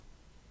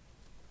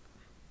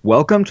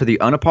Welcome to the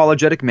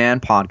Unapologetic Man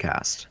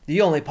podcast.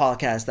 The only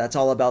podcast that's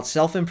all about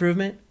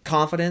self-improvement,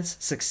 confidence,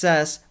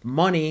 success,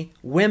 money,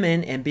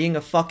 women, and being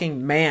a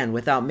fucking man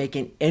without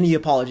making any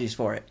apologies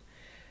for it.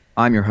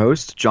 I'm your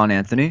host, John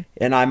Anthony,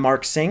 And I'm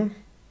Mark Singh.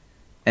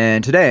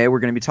 and today we're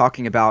going to be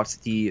talking about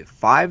the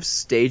 5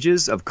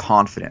 stages of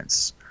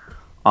confidence.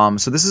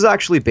 So this is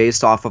actually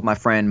based off of my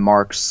friend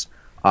Mark's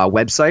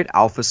website,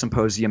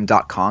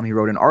 alphasymposium.com. He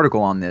wrote an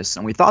article on this,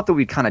 and we thought that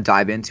we'd kind of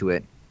dive into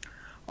it.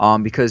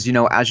 Because,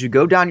 as you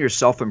go down your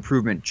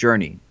self-improvement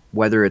journey,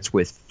 whether it's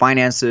with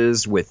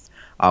finances, with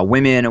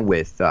women,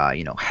 with,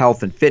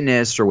 health and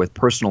fitness, or with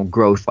personal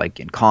growth, like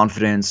in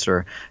confidence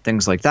or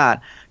things like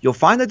that, you'll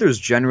find that there's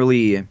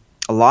generally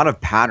a lot of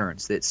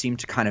patterns that seem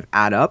to kind of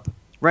add up,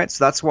 right?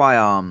 So that's why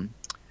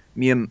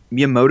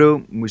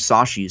Miyamoto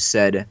Musashi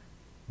said,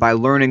 by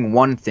learning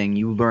one thing,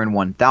 you learn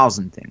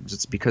 1,000 things.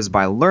 It's because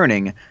by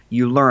learning,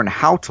 you learn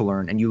how to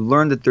learn, and you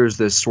learn that there's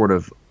this sort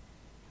of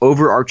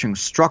overarching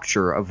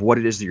structure of what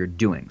it is that you're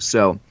doing.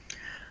 So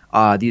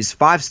these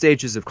 5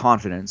 stages of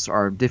confidence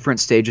are different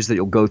stages that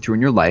you'll go through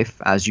in your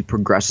life as you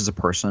progress as a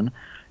person.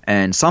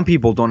 And some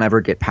people don't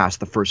ever get past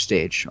the first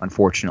stage,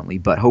 unfortunately,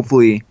 but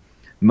hopefully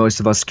most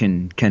of us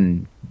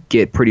can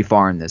get pretty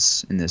far in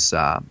this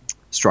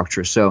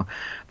structure. So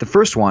the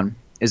first one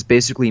is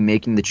basically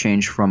making the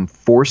change from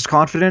forced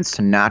confidence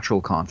to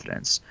natural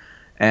confidence.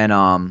 And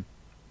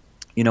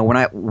when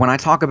I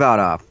talk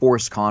about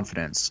forced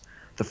confidence,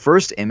 the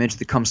first image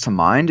that comes to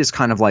mind is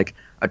kind of like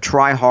a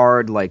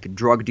try-hard, like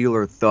drug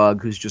dealer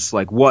thug who's just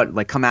like, what,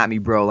 like come at me,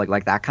 bro,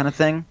 like that kind of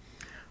thing.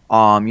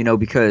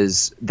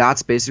 Because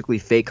that's basically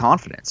fake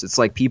confidence. It's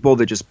like people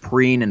that just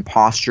preen and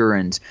posture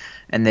and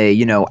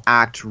they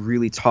act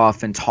really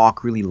tough and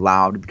talk really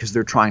loud because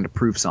they're trying to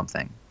prove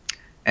something.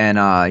 And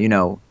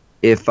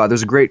if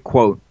there's a great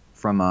quote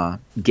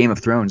from Game of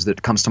Thrones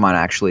that comes to mind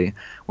actually,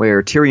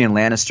 where Tyrion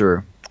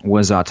Lannister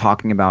was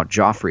talking about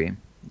Jeffrey,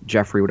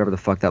 whatever the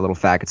fuck that little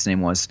faggot's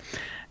name was.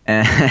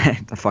 And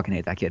I fucking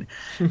hate that kid.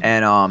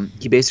 And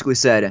he basically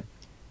said,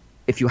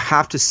 if you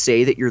have to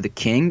say that you're the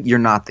king, you're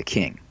not the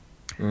king.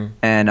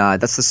 And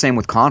that's the same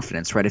with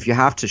confidence, right? If you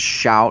have to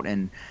shout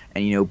and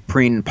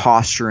preen and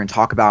posture and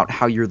talk about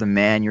how you're the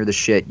man, you're the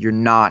shit, you're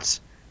not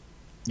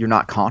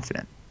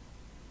confident.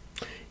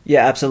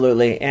 Yeah,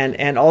 absolutely.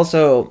 And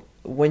also,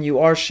 when you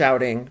are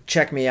shouting,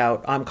 check me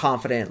out, I'm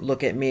confident,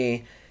 look at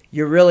me,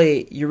 you're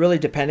really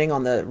depending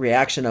on the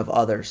reaction of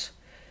others.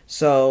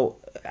 So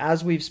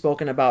as we've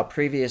spoken about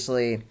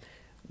previously,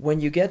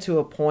 when you get to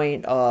a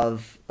point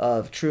of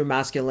true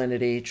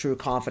masculinity, true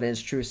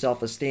confidence, true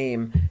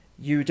self-esteem,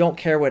 you don't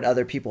care what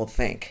other people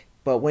think.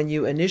 But when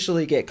you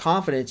initially get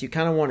confidence, you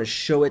kind of want to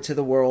show it to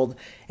the world.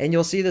 And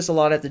you'll see this a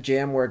lot at the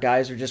gym where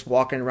guys are just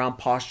walking around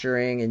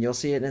posturing, and you'll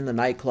see it in the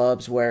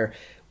nightclubs where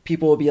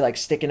people will be like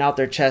sticking out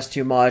their chest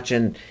too much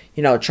and,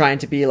 trying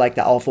to be like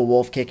the alpha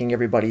wolf kicking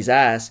everybody's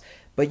ass.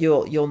 But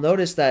you'll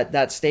notice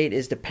that state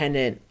is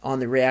dependent on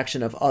the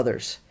reaction of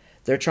others.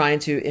 They're trying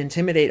to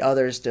intimidate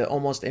others to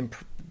almost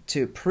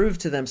to prove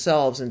to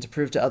themselves and to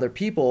prove to other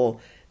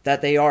people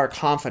that they are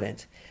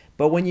confident.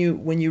 But when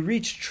you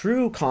reach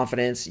true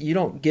confidence, you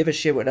don't give a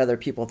shit what other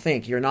people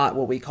think. You're not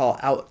what we call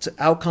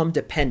outcome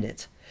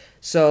dependent.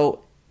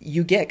 So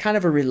you get kind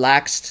of a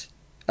relaxed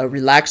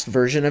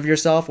version of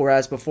yourself,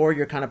 whereas before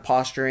you're kind of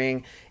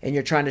posturing and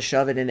you're trying to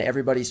shove it into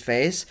everybody's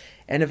face,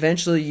 and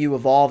eventually you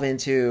evolve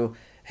into,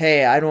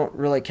 hey, I don't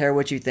really care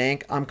what you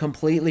think. I'm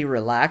completely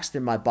relaxed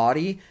in my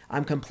body.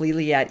 I'm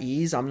completely at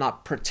ease. I'm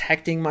not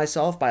protecting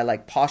myself by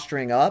like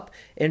posturing up.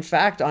 In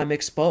fact, I'm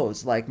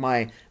exposed. Like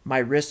my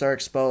wrists are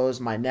exposed.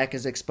 My neck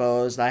is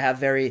exposed. I have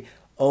very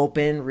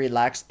open,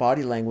 relaxed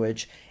body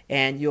language.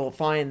 And you'll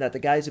find that the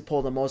guys who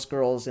pull the most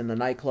girls in the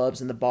nightclubs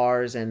and the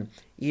bars and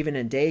even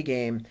in day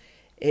game,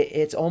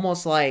 it's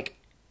almost like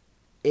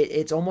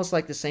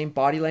the same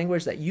body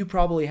language that you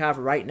probably have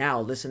right now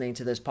listening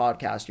to this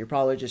podcast. You're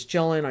probably just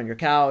chilling on your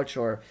couch,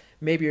 or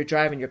maybe you're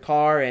driving your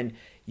car and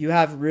you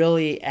have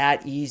really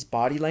at ease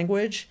body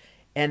language.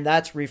 And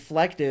that's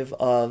reflective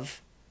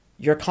of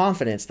your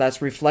confidence.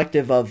 That's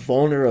reflective of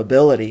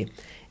vulnerability.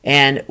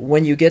 And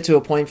when you get to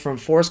a point from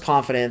forced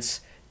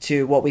confidence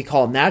to what we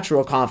call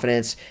natural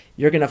confidence,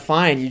 you're going to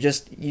find you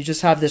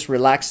just have this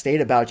relaxed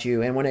state about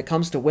you. And when it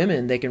comes to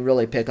women, they can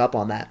really pick up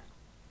on that.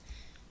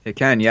 It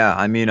can, yeah.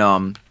 I mean,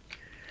 men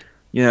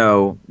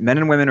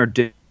and women are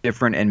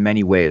different in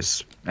many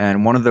ways.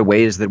 And one of the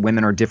ways that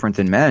women are different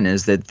than men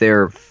is that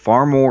they're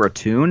far more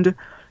attuned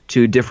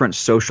to different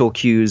social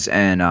cues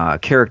and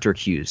character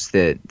cues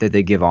that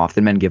they give off,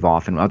 that men give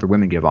off and other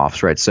women give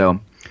off, right? So,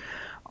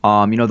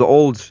 the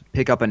old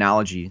pickup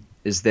analogy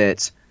is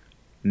that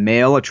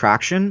male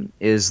attraction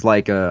is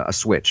like a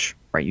switch,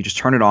 right? You just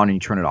turn it on and you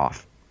turn it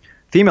off.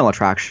 Female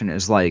attraction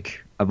is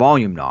like a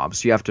volume knob,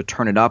 so you have to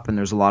turn it up, and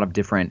there's a lot of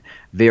different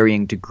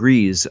varying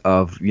degrees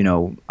of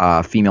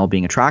female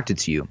being attracted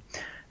to you.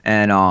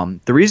 And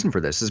the reason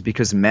for this is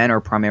because men are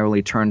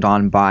primarily turned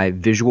on by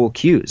visual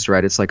cues,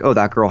 right? It's like, oh,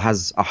 that girl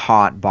has a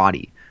hot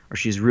body, or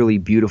she's really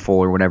beautiful,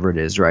 or whatever it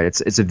is, right?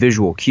 It's a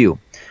visual cue.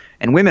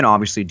 And women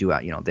obviously do,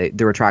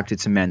 they're attracted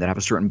to men that have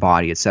a certain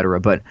body, etc.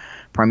 But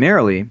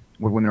primarily,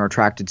 what women are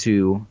attracted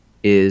to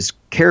is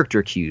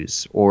character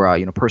cues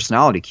or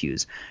personality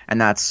cues,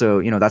 and that's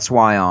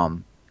why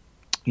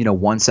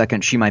 1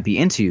 second she might be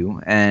into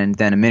you, and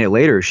then a minute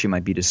later she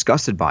might be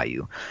disgusted by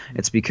you.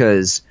 It's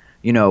because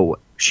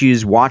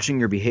she's watching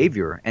your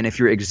behavior, and if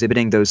you're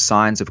exhibiting those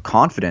signs of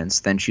confidence,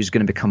 then she's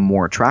going to become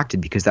more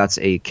attracted because that's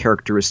a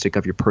characteristic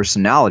of your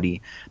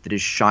personality that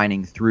is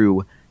shining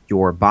through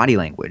your body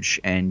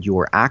language and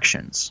your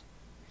actions.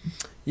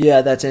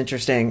 Yeah, that's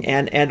interesting.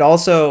 And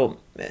also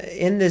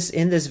in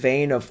this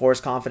vein of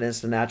forced confidence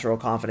to natural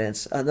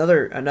confidence,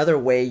 another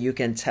way you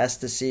can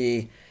test to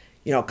see,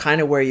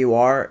 kind of where you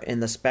are in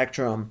the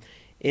spectrum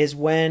is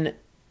when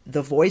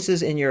the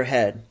voices in your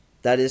head,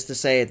 that is to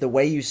say, the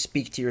way you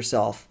speak to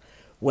yourself,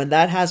 when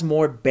that has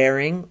more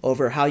bearing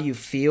over how you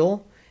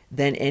feel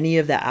than any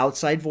of the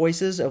outside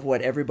voices of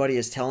what everybody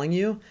is telling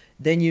you,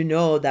 then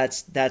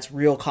that's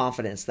real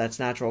confidence, that's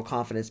natural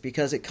confidence,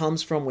 because it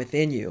comes from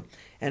within you.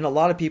 And a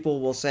lot of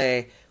people will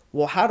say,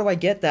 well, how do I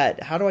get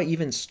that? How do I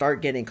even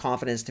start getting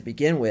confidence to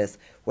begin with?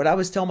 What I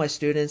always tell my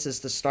students is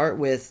to start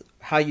with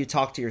how you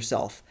talk to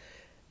yourself.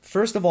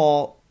 First of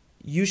all,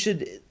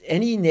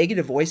 any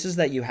negative voices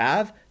that you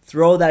have,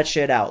 throw that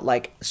shit out.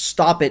 Like,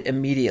 stop it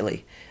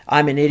immediately.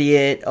 I'm an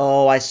idiot.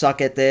 Oh, I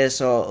suck at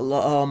this.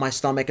 Oh, my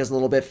stomach is a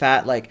little bit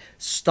fat. Like,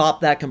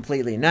 stop that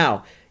completely.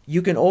 Now,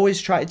 you can always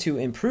try to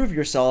improve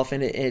yourself,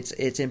 and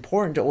it's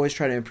important to always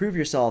try to improve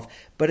yourself.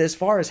 But as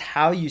far as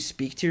how you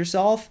speak to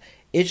yourself,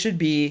 it should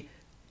be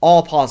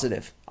all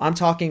positive. I'm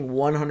talking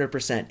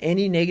 100%.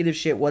 Any negative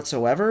shit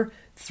whatsoever,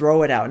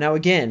 throw it out. Now,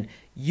 again,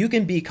 you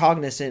can be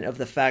cognizant of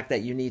the fact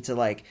that you need to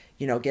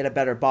get a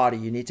better body.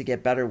 You need to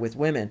get better with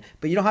women,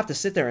 but you don't have to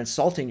sit there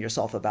insulting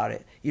yourself about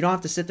it. You don't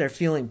have to sit there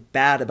feeling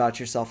bad about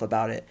yourself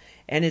about it.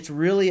 And it's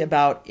really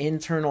about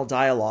internal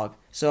dialogue.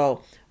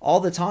 So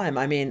all the time,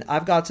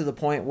 I've got to the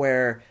point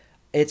where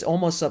it's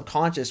almost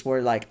subconscious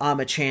where like, I'm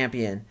a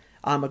champion.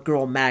 I'm a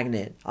girl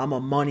magnet. I'm a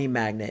money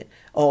magnet.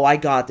 Oh, I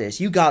got this.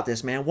 You got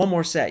this, man. One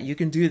more set. You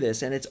can do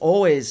this. And it's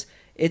always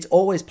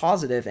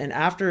positive. And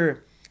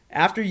after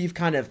you've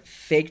kind of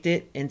faked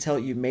it until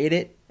you made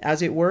it,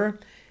 as it were,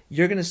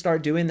 you're going to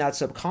start doing that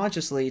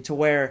subconsciously to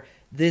where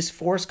this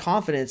forced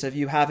confidence of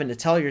you having to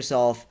tell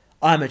yourself,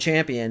 I'm a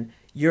champion,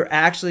 you're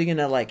actually going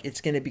to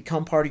it's going to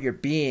become part of your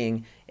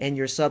being and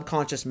your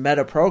subconscious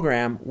meta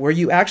program where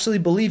you actually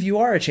believe you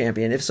are a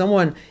champion.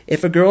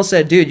 If a girl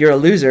said, dude, you're a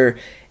loser,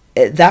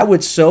 that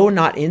would so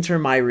not enter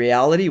my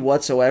reality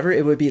whatsoever.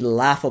 It would be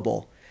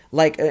laughable.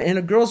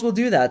 And girls will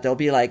do that. They'll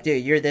be like,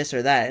 dude, you're this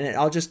or that. And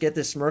I'll just get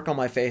this smirk on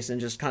my face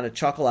and just kind of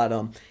chuckle at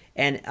them.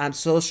 And I'm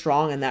so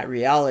strong in that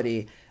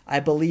reality. I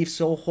believe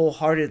so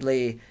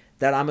wholeheartedly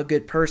that I'm a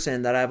good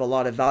person, that I have a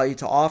lot of value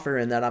to offer,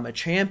 and that I'm a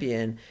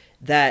champion,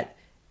 that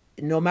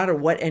no matter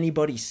what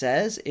anybody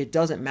says, it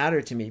doesn't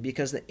matter to me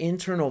because the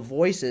internal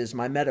voices,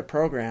 my meta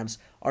programs,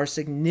 are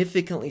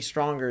significantly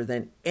stronger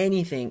than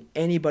anything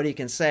anybody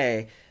can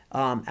say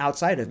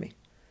outside of me.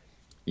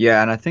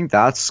 Yeah, and I think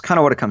that's kind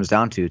of what it comes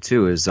down to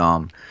too, is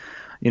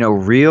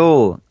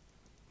real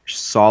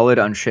solid,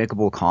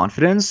 unshakable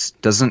confidence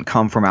doesn't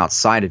come from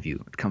outside of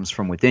you. It comes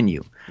from within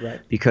you. Right.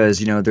 Because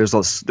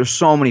there's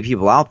so many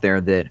people out there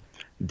that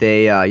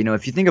they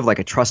if you think of like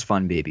a trust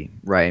fund baby,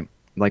 right?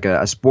 Like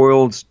a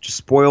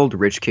spoiled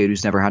rich kid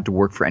who's never had to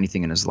work for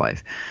anything in his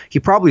life. He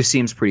probably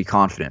seems pretty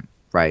confident,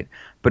 right?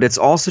 But it's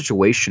all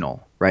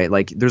situational, right?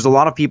 Like there's a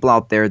lot of people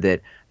out there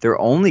that they're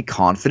only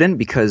confident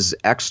because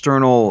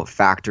external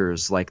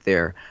factors like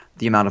the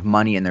amount of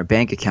money in their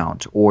bank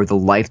account or the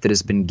life that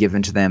has been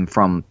given to them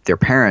from their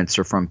parents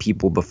or from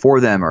people before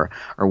them or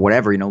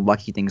whatever,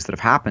 lucky things that have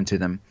happened to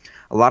them.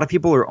 A lot of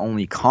people are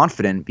only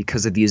confident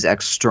because of these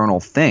external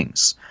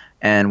things.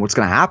 And what's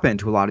going to happen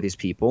to a lot of these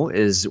people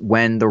is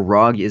when the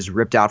rug is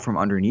ripped out from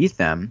underneath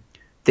them,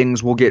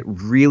 things will get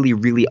really,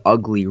 really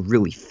ugly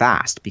really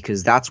fast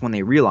because that's when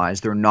they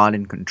realize they're not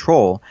in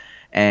control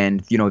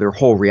and, their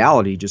whole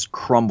reality just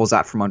crumbles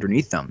out from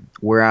underneath them.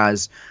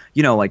 Whereas,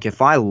 like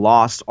if I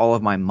lost all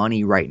of my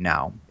money right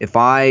now, if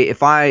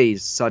I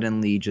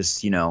suddenly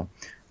just,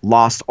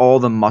 lost all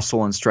the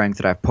muscle and strength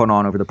that I've put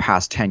on over the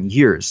past 10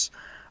 years,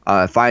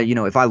 if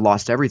I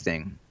lost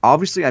everything,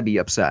 obviously I'd be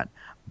upset.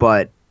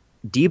 But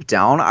deep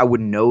down, I would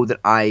know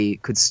that I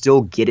could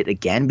still get it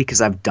again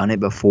because I've done it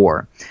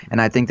before. And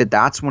I think that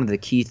that's one of the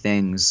key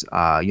things,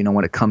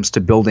 when it comes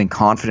to building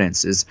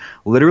confidence is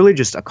literally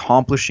just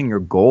accomplishing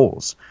your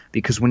goals.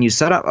 Because when you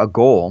set up a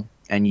goal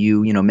and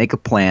you make a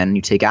plan and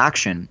you take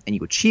action and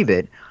you achieve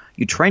it,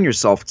 you train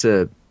yourself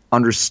to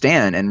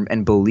understand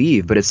and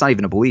believe, but it's not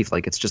even a belief,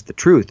 like it's just the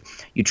truth.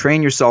 You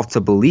train yourself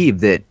to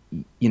believe that,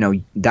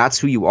 that's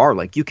who you are.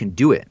 Like you can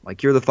do it.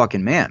 Like you're the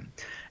fucking man.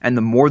 And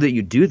the more that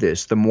you do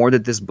this, the more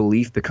that this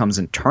belief becomes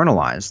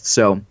internalized.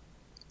 So,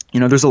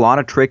 there's a lot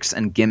of tricks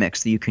and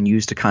gimmicks that you can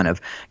use to kind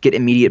of get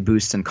immediate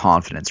boosts in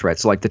confidence, right?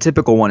 So like the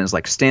typical one is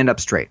like stand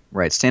up straight,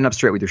 right? Stand up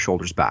straight with your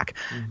shoulders back,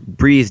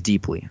 breathe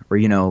deeply, or,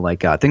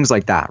 things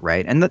like that,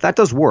 right? And that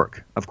does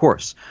work, of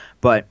course.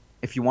 But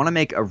if you want to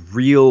make a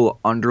real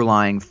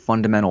underlying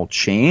fundamental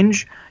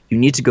change, you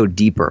need to go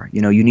deeper.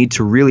 You know, you need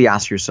to really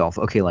ask yourself,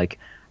 okay, like,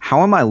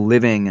 how am I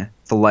living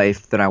the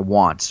life that I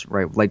want,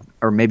 right? Like,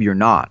 or maybe you're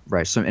not,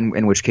 right? So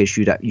in which case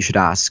you should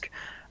ask,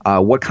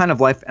 what kind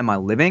of life am I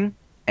living?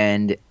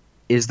 And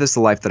is this the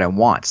life that I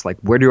want? Like,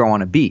 where do I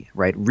want to be,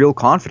 right? Real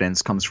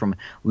confidence comes from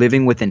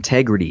living with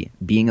integrity,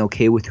 being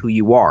okay with who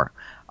you are,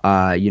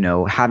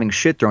 having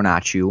shit thrown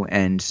at you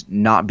and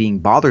not being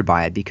bothered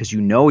by it because you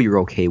know you're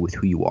okay with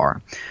who you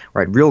are,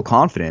 right? Real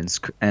confidence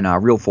and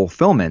real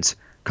fulfillment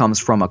comes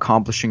from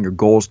accomplishing your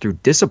goals through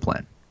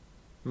discipline.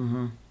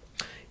 Mm-hmm.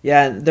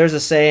 Yeah, there's a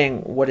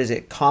saying, what is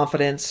it?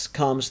 Confidence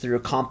comes through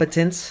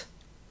competence.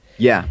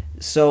 Yeah.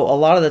 So a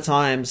lot of the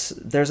times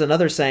there's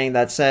another saying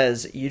that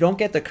says you don't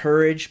get the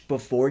courage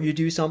before you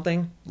do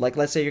something. Like,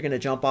 let's say you're going to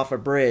jump off a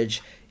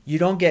bridge. You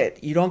don't get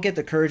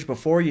the courage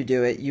before you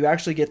do it. You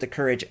actually get the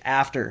courage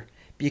after,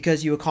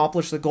 because you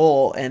accomplish the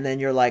goal and then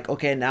you're like,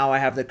 okay, now I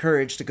have the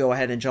courage to go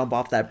ahead and jump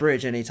off that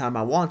bridge anytime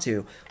I want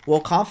to. Well,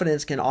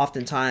 confidence can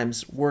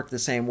oftentimes work the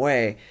same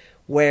way,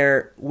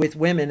 where with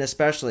women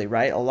especially,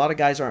 right? A lot of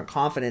guys aren't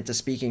confident to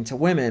speaking to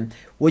women.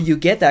 Well, you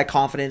get that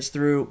confidence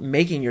through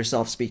making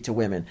yourself speak to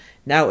women.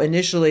 Now,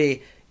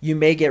 initially, you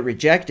may get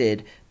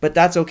rejected, but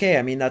that's okay.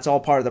 I mean, that's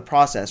all part of the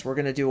process. We're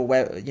going to do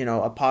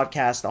a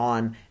podcast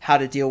on how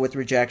to deal with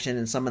rejection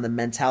and some of the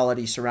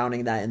mentality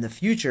surrounding that in the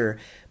future.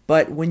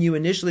 But when you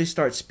initially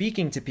start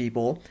speaking to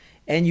people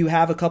and you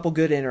have a couple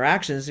good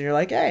interactions and you're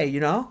like, hey,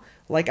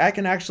 like I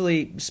can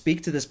actually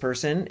speak to this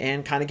person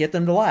and kind of get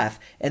them to laugh.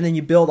 And then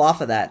you build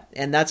off of that.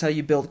 And that's how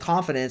you build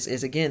confidence,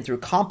 is again through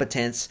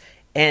competence.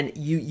 And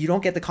you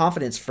don't get the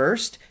confidence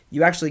first.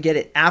 You actually get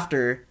it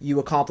after you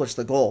accomplish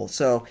the goal.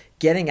 So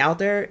getting out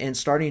there and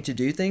starting to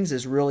do things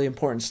is a really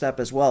important step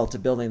as well to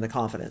building the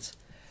confidence.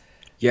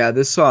 Yeah,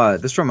 this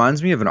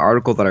reminds me of an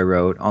article that I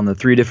wrote on the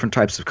 3 different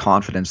types of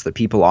confidence that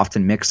people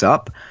often mix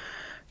up.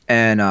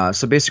 And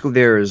so basically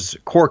there's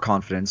core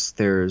confidence,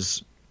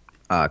 there's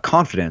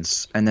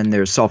confidence, and then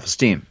there's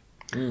self-esteem.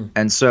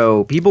 And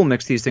so people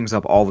mix these things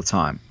up all the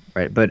time,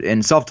 right? But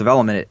in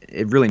self-development,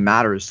 it really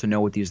matters to know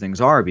what these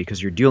things are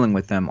because you're dealing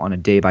with them on a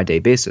day-by-day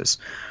basis.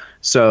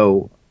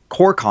 So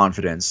core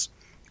confidence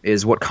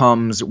is what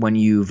comes when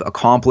you've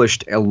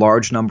accomplished a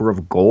large number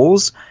of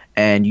goals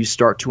and you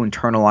start to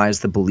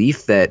internalize the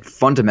belief that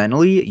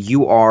fundamentally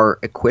you are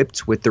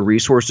equipped with the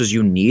resources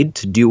you need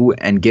to do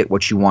and get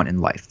what you want in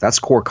life. That's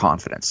core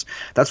confidence.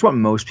 That's what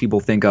most people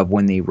think of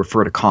when they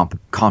refer to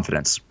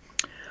confidence.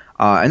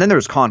 And then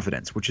there's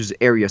confidence, which is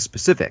area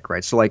specific,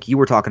 right? So like you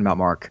were talking about,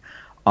 Mark,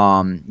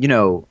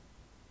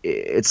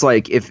 it's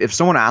like if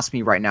someone asked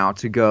me right now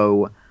to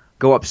go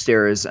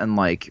upstairs and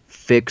like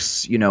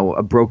fix,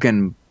 a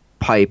broken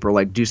pipe or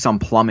like do some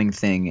plumbing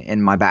thing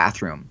in my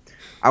bathroom,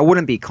 I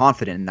wouldn't be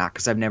confident in that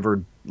because I've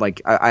never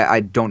I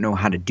don't know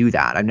how to do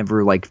that. I've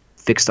never like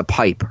fixed a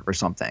pipe or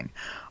something.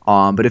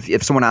 But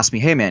if someone asked me,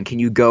 hey man, can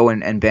you go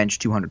and bench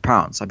 200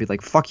 pounds? I'd be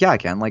like, fuck yeah, I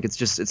can. Like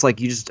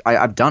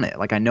I've done it.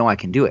 Like I know I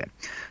can do it.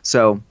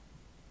 So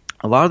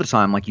a lot of the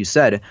time, like you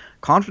said,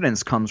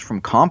 confidence comes from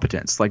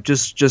competence, like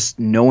just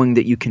knowing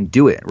that you can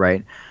do it,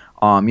 right?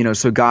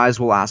 So guys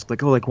will ask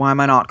like, oh, like why am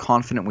I not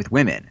confident with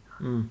women?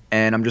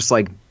 And I'm just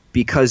like,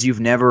 because you've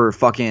never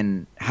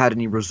fucking had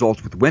any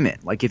results with women.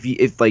 Like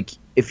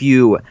if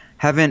you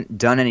haven't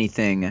done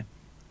anything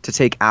to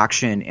take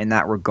action in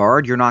that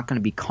regard, you're not going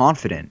to be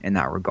confident in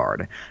that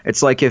regard.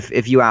 It's like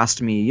if you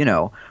asked me,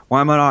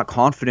 why am I not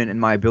confident in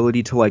my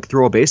ability to like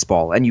throw a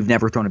baseball, and you've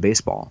never thrown a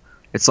baseball?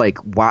 It's like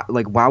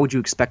why would you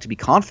expect to be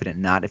confident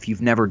in that if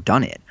you've never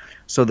done it?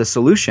 So the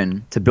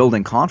solution to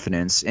building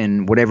confidence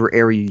in whatever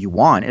area you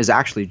want is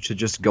actually to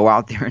just go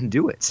out there and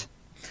do it.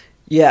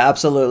 Yeah,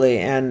 absolutely.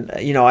 And,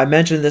 I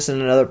mentioned this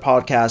in another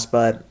podcast,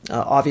 but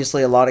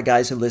obviously a lot of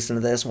guys who listen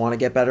to this want to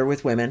get better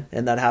with women,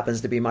 and that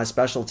happens to be my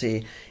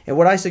specialty. And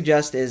what I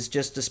suggest is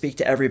just to speak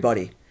to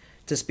everybody,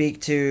 to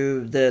speak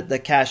to the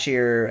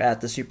cashier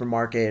at the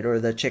supermarket or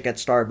the chick at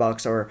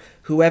Starbucks or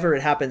whoever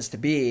it happens to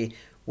be.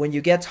 When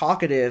you get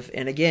talkative,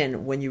 and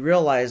again, when you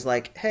realize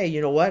like, hey,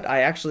 you know what,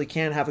 I actually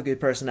can have a good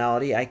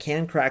personality, I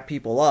can crack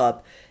people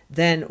up,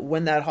 then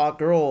when that hot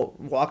girl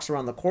walks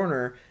around the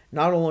corner,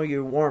 not only are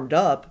you warmed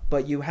up,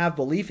 but you have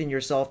belief in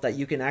yourself that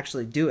you can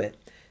actually do it.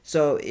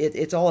 So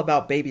it's all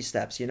about baby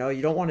steps. You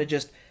don't want to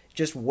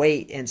just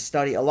wait and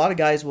study. A lot of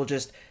guys will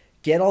just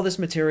get all this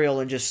material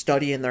and just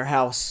study in their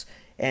house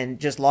and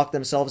just lock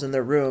themselves in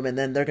their room, and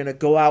then they're going to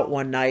go out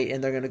one night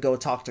and they're going to go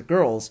talk to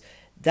girls.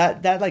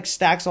 That like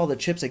stacks all the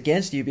chips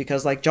against you,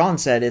 because like John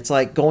said, it's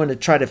like going to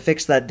try to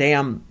fix that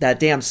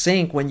damn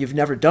sink when you've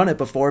never done it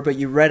before, but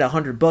you read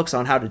 100 books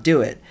on how to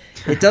do it.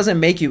 It doesn't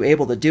make you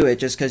able to do it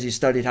just because you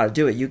studied how to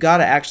do it. You got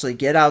to actually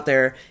get out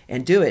there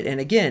and do it.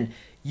 And again,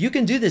 you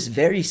can do this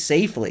very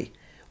safely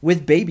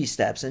with baby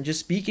steps and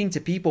just speaking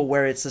to people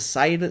where it's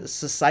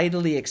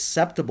societally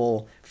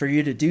acceptable for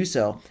you to do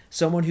so.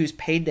 Someone who's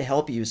paid to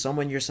help you,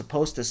 someone you're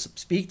supposed to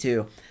speak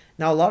to.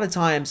 Now, a lot of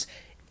times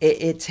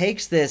it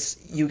takes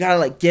this, you got to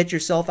like get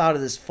yourself out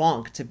of this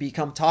funk to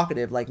become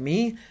talkative. Like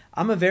me,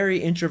 I'm a very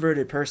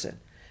introverted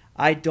person.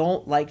 I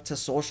don't like to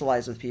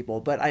socialize with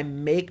people, but I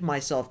make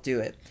myself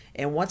do it.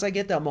 And once I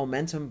get that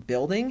momentum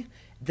building,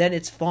 then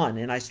it's fun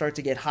and I start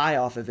to get high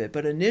off of it.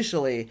 But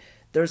initially,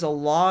 there's a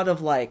lot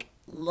of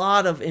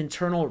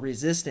internal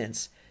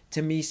resistance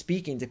to me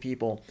speaking to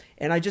people.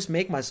 And I just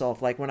make myself,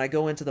 like when I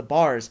go into the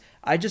bars,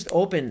 I just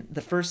open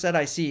the first set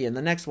I see and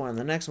the next one,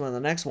 the next one,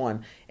 the next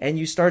one. And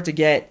you start to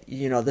get,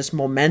 this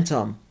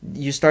momentum.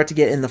 You start to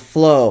get in the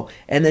flow,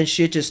 and then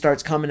shit just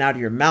starts coming out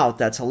of your mouth.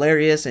 That's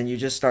hilarious. And you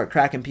just start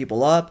cracking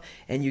people up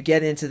and you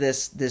get into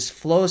this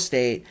flow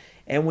state.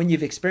 And when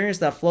you've experienced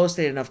that flow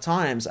state enough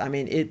times, I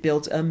mean, it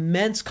builds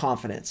immense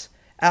confidence,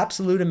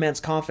 absolute immense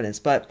confidence.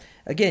 But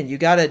again, you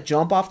got to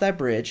jump off that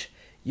bridge.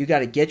 You got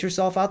to get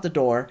yourself out the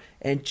door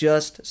and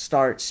just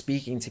start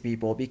speaking to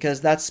people,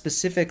 because that's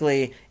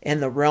specifically in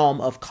the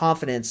realm of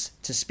confidence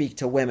to speak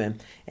to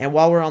women. And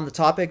while we're on the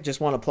topic, just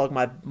want to plug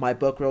my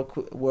book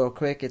real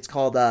quick. It's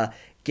called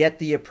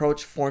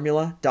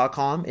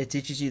GetTheApproachFormula.com. It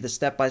teaches you the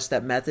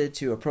step-by-step method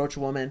to approach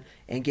a woman,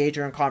 engage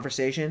her in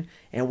conversation,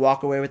 and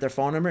walk away with their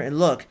phone number. And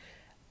look,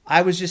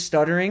 I was just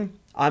stuttering.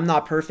 I'm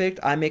not perfect.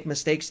 I make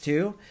mistakes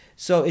too.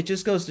 So it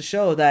just goes to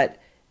show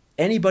that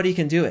anybody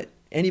can do it.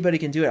 Anybody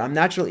can do it. I'm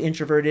naturally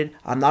introverted.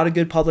 I'm not a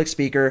good public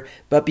speaker,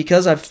 but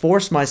because I've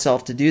forced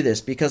myself to do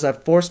this, because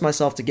I've forced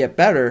myself to get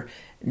better,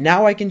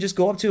 now I can just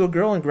go up to a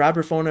girl and grab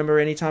her phone number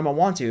anytime I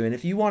want to. And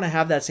if you want to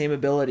have that same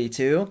ability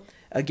too,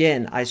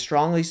 again, I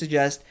strongly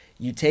suggest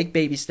you take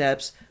baby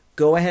steps.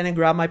 Go ahead and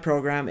grab my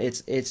program.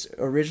 It's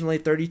originally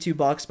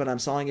 $32, but I'm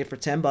selling it for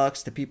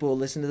 $10 to people who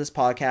listen to this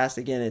podcast.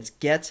 Again, it's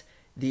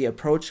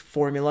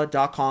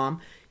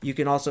GetTheApproachFormula.com. You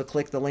can also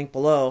click the link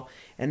below,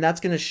 and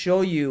that's going to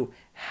show you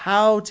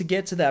how to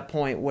get to that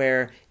point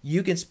where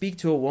you can speak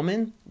to a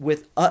woman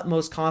with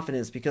utmost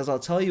confidence. Because I'll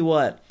tell you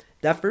what,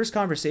 that first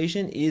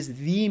conversation is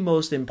the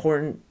most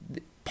important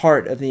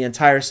part of the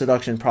entire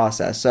seduction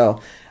process. So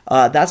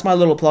that's my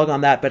little plug on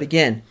that. But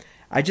again,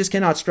 I just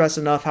cannot stress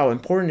enough how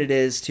important it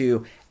is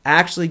to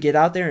actually get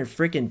out there and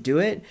freaking do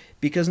it,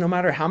 because no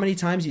matter how many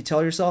times you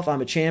tell yourself,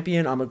 I'm a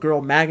champion, I'm a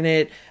girl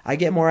magnet, I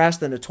get more ass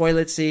than a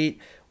toilet seat,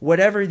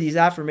 whatever these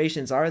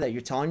affirmations are that you're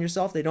telling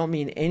yourself, they don't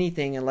mean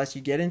anything unless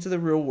you get into the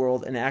real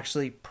world and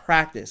actually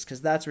practice,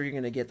 because that's where you're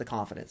going to get the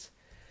confidence.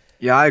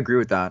 Yeah, I agree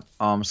with that.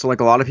 So like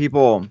a lot of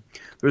people,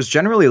 there's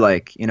generally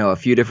like, a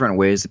few different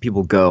ways that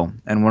people go.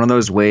 And one of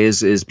those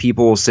ways is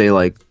people will say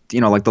like,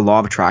 like the law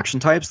of attraction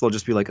types. They'll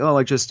just be like, oh,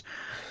 like just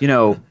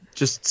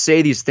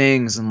say these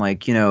things and like,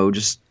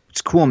 just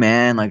it's cool,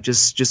 man. Like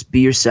just be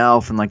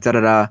yourself and like da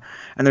da da.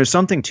 And there's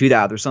something to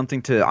that. There's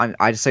something to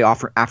I say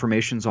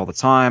affirmations all the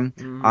time.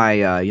 Mm-hmm.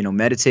 I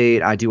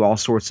meditate. I do all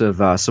sorts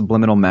of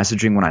subliminal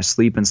messaging when I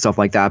sleep and stuff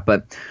like that.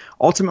 But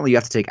ultimately, you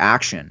have to take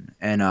action.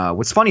 And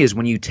what's funny is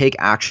when you take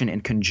action in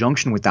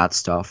conjunction with that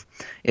stuff,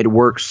 it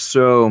works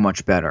so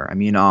much better. I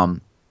mean,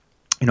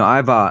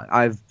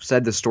 I've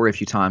said this story a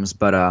few times,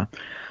 but I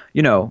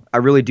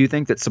really do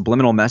think that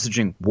subliminal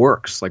messaging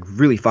works like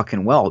really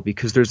fucking well,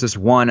 because there's this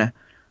one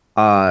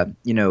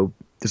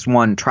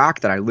track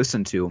that I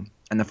listened to,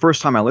 and the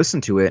first time I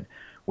listened to it,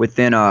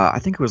 within I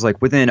think it was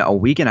like within a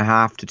week and a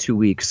half to 2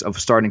 weeks of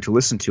starting to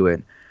listen to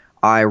it,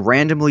 I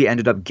randomly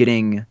ended up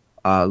getting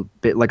a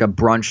bit like a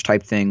brunch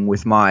type thing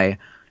with my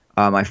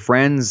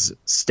friend's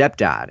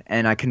stepdad,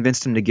 and I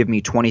convinced him to give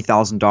me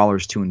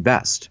 $20,000 to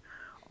invest.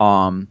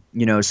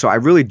 So I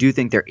really do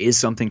think there is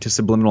something to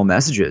subliminal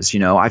messages.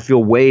 I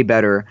feel way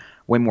better,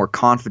 way more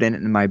confident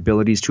in my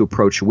abilities to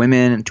approach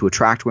women, to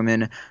attract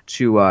women,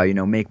 to,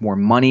 make more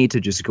money, to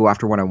just go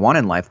after what I want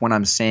in life when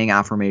I'm saying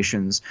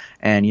affirmations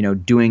and,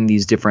 doing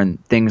these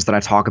different things that I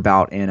talk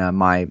about in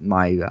my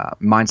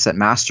Mindset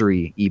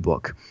Mastery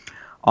ebook.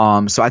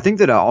 So I think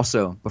that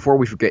also, before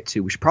we forget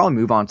to, we should probably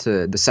move on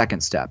to the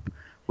second step,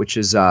 which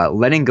is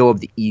letting go of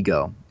the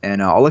ego.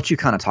 And I'll let you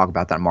kind of talk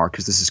about that, Mark,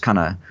 because this is kind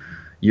of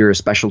your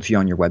specialty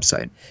on your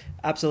website.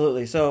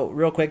 Absolutely. So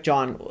real quick,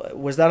 John,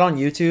 was that on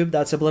YouTube,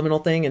 that subliminal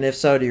thing? And if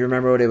so, do you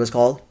remember what it was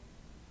called?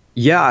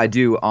 Yeah, I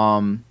do.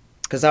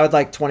 Because I would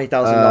like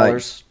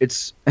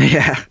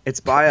 $20,000. It's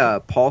by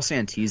Paul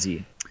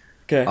Santisi.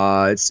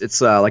 Okay.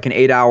 It's like an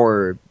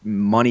 8-hour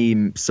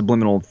money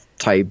subliminal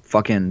type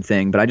fucking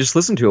thing, but I just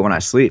listen to it when I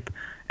sleep,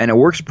 and it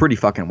works pretty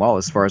fucking well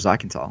as far as I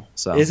can tell.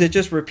 So is it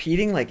just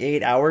repeating like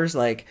 8 hours,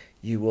 like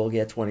you will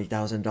get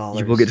 $20,000?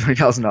 You will get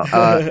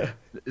 $20,000.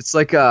 It's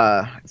like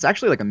it's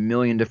actually like a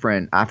million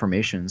different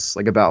affirmations,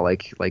 like about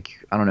like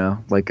I don't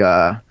know, like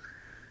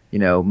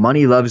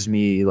money loves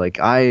me, like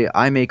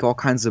I make all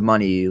kinds of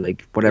money,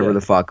 like whatever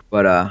the fuck.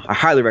 But I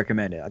highly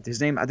recommend it. I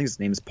think his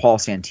name is Paul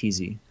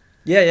Santisi.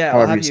 Yeah.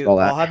 I'll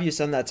have you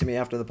send that to me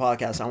after the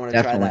podcast. I want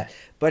to try that.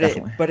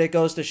 But it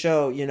goes to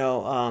show,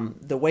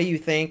 the way you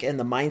think and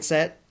the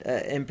mindset,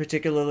 and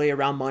particularly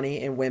around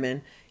money and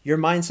women, your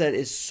mindset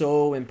is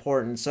so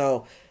important.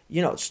 So,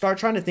 start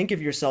trying to think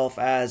of yourself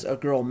as a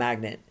girl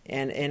magnet.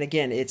 And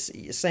again, it's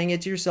saying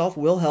it to yourself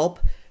will help,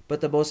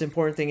 but the most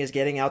important thing is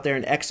getting out there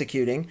and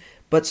executing.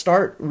 But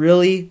start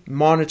really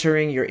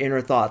monitoring your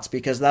inner thoughts,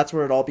 because that's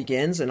where it all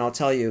begins. And I'll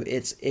tell you,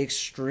 it's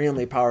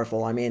extremely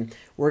powerful. I mean,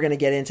 we're going to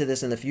get into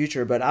this in the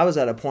future, but I was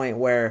at a point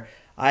where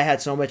I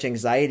had so much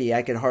anxiety,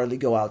 I could hardly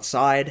go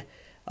outside.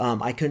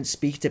 I couldn't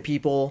speak to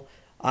people.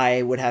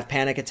 I would have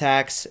panic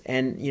attacks.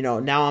 And,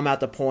 now I'm at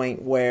the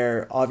point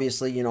where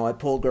obviously, I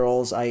pull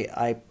girls,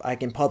 I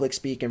can public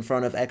speak in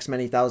front of X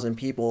many thousand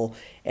people.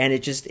 And it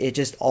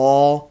just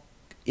all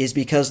is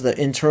because of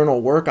the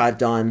internal work I've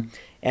done.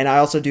 And I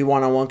also do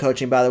one-on-one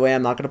coaching, by the way.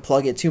 I'm not going to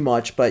plug it too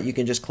much, but you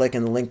can just click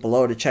in the link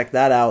below to check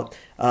that out,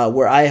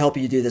 where I help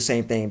you do the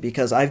same thing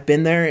because I've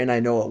been there and I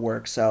know it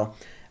works. So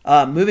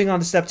moving on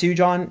to step 2,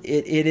 John,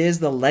 it is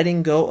the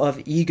letting go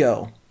of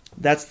ego.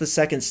 That's the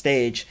second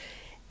stage.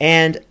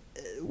 And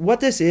what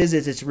this is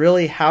it's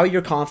really how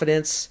your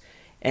confidence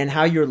and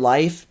how your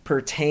life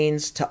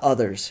pertains to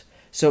others.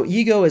 So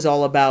ego is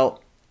all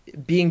about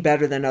being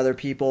better than other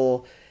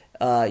people,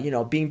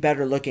 being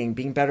better looking,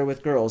 being better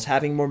with girls,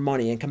 having more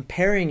money, and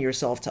comparing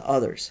yourself to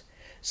others.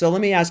 So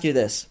let me ask you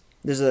this.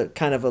 There's a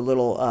kind of a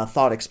little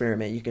thought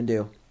experiment you can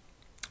do.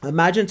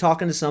 Imagine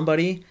talking to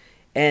somebody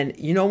and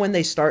when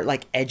they start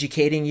like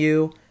educating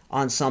you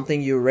on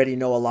something you already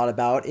know a lot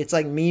about. It's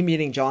like me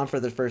meeting John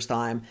for the first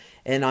time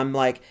and I'm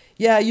like,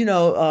 yeah,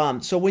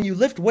 so when you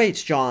lift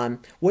weights, John,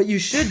 what you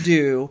should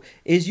do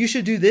is you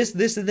should do this,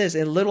 this, and this.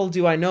 And little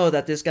do I know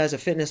that this guy's a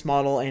fitness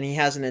model and he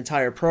has an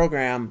entire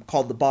program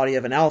called The Body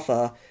of an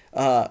Alpha,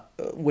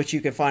 which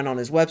you can find on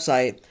his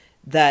website,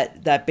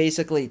 that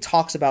basically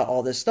talks about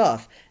all this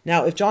stuff.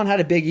 Now, if John had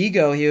a big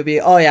ego, he would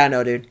be, oh yeah, I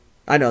know, dude.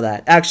 I know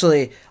that.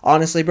 Actually,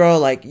 honestly, bro,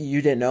 like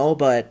you didn't know,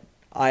 but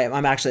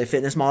I'm actually a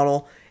fitness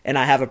model and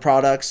I have a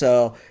product,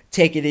 so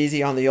take it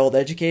easy on the old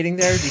educating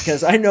there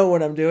because I know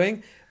what I'm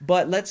doing.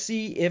 But let's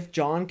see if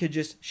John could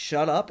just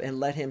shut up and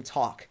let him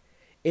talk.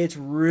 It's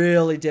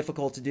really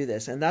difficult to do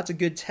this, and that's a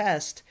good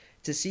test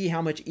to see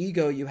how much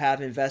ego you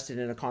have invested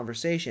in a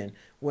conversation.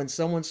 When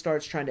someone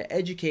starts trying to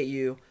educate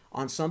you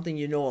on something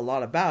you know a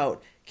lot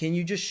about, can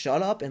you just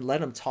shut up and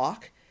let them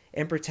talk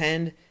and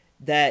pretend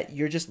that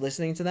you're just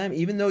listening to them,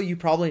 even though you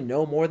probably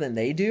know more than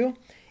they do?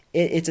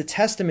 It's a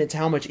testament to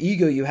how much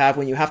ego you have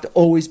when you have to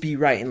always be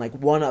right and like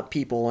one up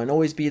people and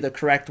always be the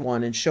correct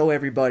one and show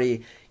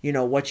everybody,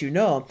 what you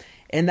know.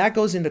 And that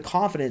goes into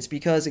confidence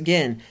because,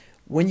 again,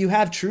 when you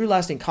have true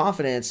lasting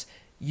confidence,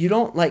 you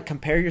don't like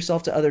compare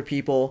yourself to other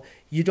people.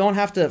 You don't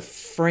have to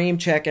frame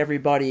check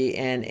everybody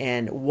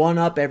and one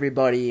up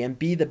everybody and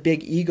be the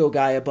big ego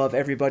guy above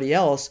everybody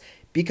else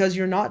because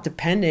you're not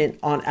dependent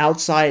on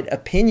outside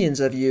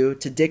opinions of you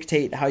to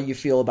dictate how you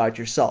feel about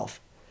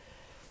yourself.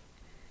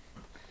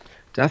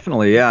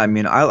 Definitely, yeah. I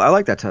mean, I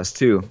like that test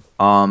too.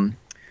 Because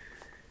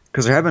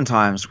there have been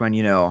times when,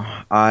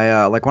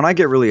 I like when I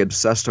get really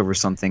obsessed over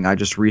something, I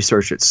just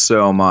research it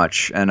so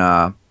much. And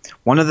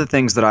one of the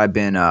things that I've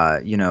been,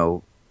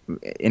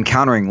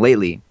 encountering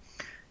lately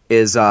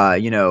is,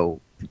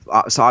 so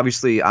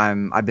obviously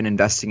I've been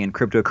investing in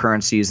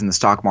cryptocurrencies in the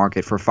stock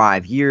market for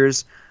 5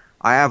 years.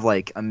 I have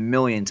like a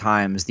million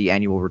times the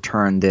annual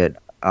return that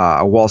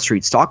a Wall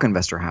Street stock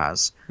investor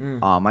has.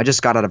 I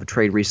just got out of a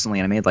trade recently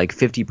and I made like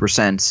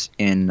 50%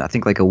 in I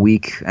think like a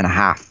week and a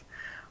half.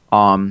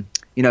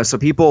 So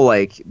people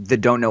like that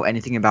don't know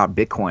anything about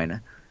Bitcoin,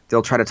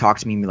 they'll try to talk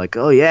to me and be like,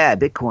 oh yeah,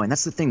 Bitcoin,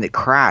 that's the thing that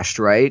crashed,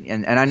 right?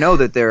 And I know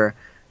that they're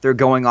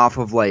going off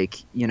of like,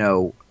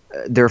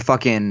 their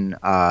fucking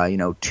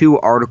 2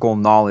 article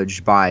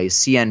knowledge by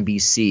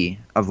CNBC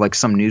of like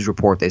some news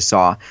report they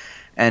saw.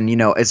 And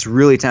it's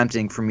really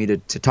tempting for me to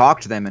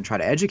talk to them and try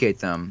to educate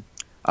them.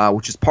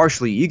 Which is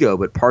partially ego,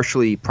 but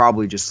partially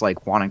probably just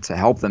like wanting to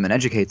help them and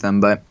educate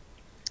them. But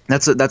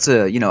that's a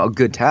a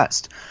good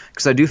test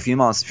because I do feel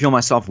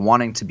myself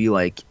wanting to be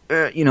like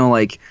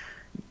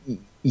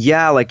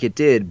yeah, like it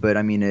did, but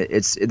I mean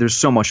there's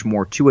so much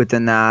more to it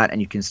than that, and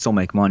you can still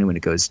make money when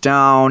it goes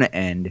down,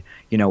 and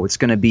it's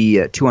going to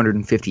be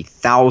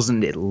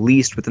 250,000 at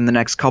least within the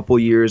next couple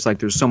years. Like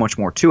there's so much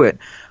more to it.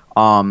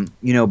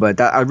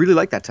 But I really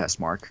like that test,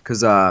 Mark,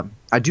 because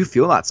I do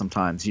feel that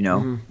sometimes,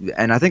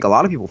 and I think a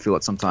lot of people feel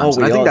it sometimes.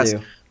 Oh, and I think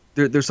all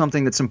do. There's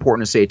something that's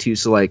important to say too.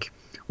 So like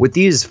with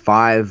these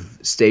 5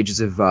 stages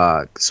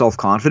of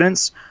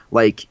self-confidence,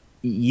 like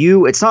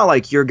it's not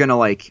like you're gonna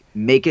like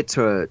make it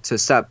to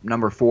step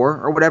number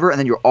 4 or whatever, and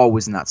then you're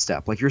always in that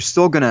step. Like you're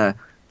still gonna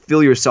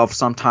feel yourself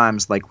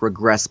sometimes like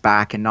regress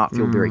back and not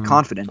feel very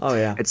confident. Oh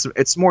yeah.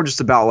 It's more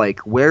just about like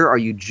where are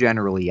you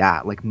generally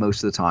at, like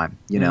most of the time,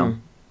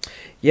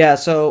 Yeah,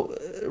 so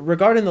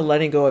regarding the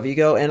letting go of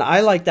ego, and I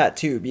like that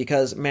too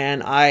because,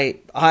 man,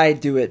 I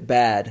do it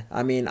bad.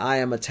 I mean, I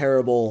am a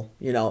terrible,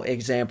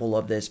 example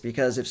of this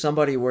because if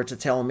somebody were to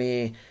tell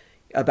me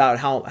about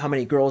how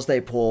many girls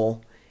they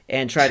pull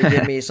and try to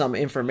give me some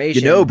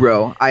information.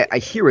 Bro, I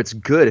hear it's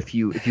good if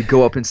you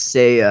go up and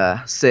say,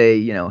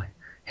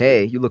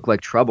 hey, you look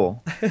like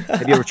trouble.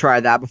 Have you ever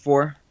tried that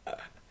before?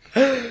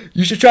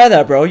 You should try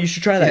that, bro. You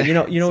should try that. You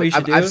know what you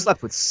should do? I've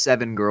slept with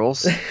 7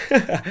 girls.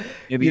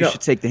 Maybe you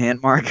should take the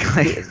hint, Mark.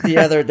 The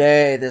other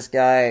day, this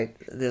guy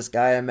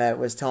I met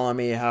was telling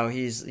me how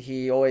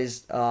he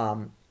always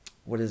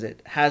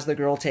has the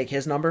girl take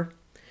his number.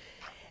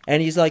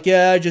 And he's like,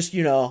 yeah, just,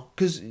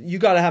 because you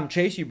got to have him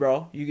chase you,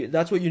 bro.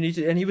 That's what you need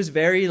to. And he was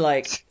very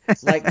like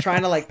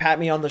trying to like pat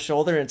me on the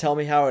shoulder and tell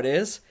me how it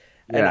is.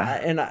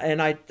 And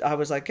Yeah. I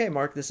was like, hey,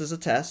 Mark, this is a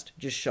test.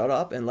 Just shut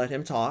up and let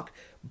him talk.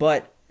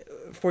 But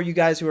for you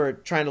guys who are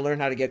trying to learn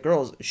how to get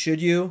girls,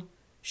 should you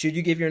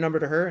give your number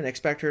to her and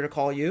expect her to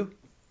call you?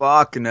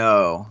 Fuck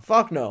no.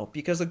 Fuck no,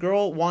 because a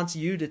girl wants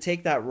you to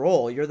take that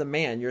role. You're the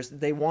man.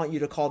 They want you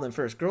to call them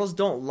first. Girls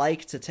don't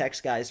like to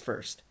text guys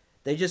first.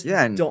 They just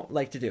Yeah, and don't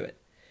like to do it.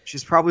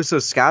 she's probably so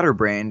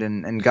scatterbrained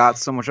and got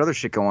so much other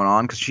shit going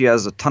on because she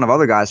has a ton of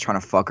other guys trying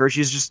to fuck her.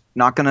 She's just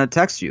not gonna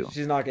text you.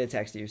 She's not going to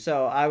text you.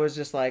 So I was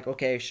just like,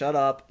 okay, shut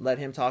up, let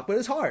him talk. But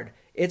it's hard.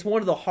 It's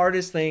one of the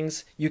hardest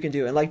things you can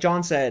do. And like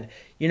John said,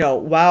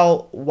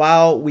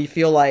 while we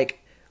feel like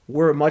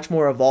we're much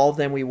more evolved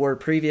than we were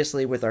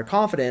previously with our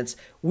confidence,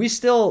 we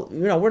still,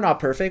 we're not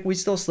perfect. We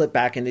still slip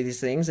back into these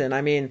things. And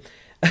I mean,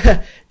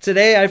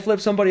 today I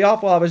flipped somebody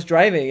off while I was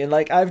driving. And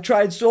like, I've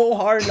tried so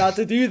hard not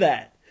to do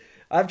that.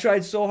 I've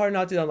tried so hard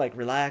not to. I'm like,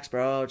 relax,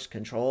 bro. Just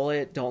control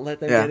it. Don't let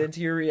them Yeah. get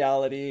into your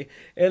reality.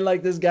 And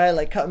like this guy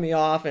like cut me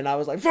off, and I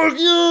was like, fuck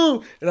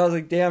you. And I was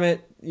like, damn it.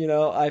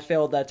 I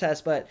failed that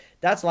test. But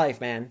that's life,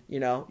 man.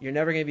 You're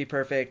never gonna be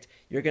perfect.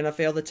 You're gonna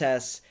fail the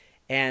tests.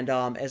 And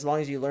as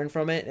long as you learn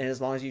from it, and as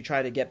long as you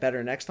try to get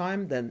better next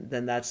time,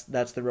 then that's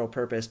the real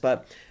purpose.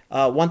 But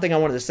one thing I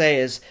wanted to say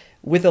is,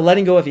 with the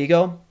letting go of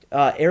ego,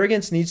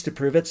 arrogance needs to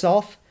prove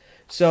itself.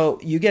 So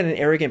you get an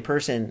arrogant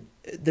person.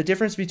 The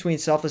difference between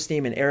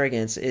self-esteem and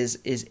arrogance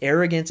is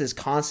arrogance is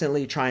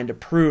constantly trying to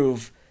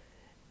prove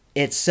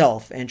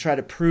itself and try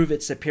to prove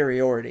its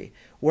superiority,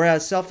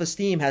 whereas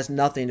self-esteem has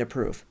nothing to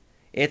prove.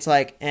 It's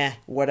like,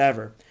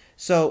 whatever.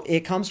 So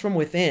it comes from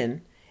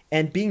within,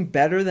 and being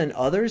better than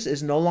others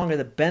is no longer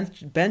the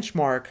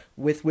benchmark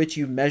with which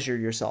you measure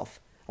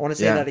yourself. I want to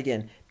say Yeah. that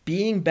again.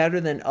 Being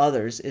better than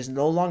others is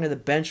no longer the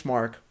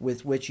benchmark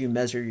with which you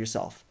measure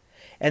yourself.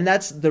 And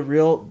that's the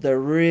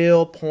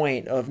real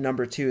point of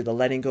number 2, the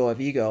letting go of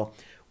ego.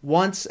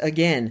 Once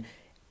again,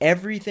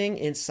 everything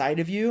inside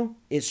of you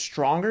is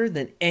stronger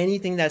than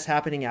anything that's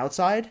happening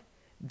outside,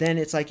 then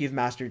it's like you've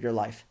mastered your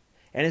life.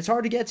 And it's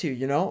hard to get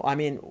to. I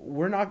mean,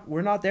 we're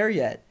not there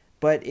yet,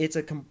 but it's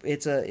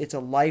a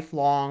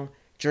lifelong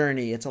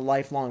journey. It's a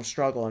lifelong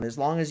struggle, and as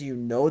long as you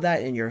know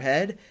that in your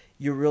head,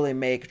 you really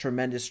make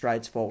tremendous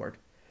strides forward.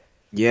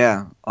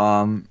 Yeah.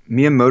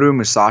 Miyamoto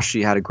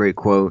Musashi had a great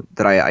quote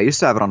that I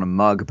used to have it on a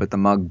mug, but the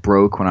mug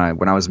broke when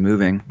I was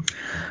moving.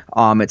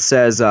 It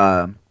says,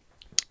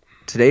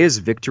 "Today is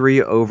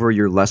victory over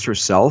your lesser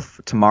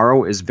self.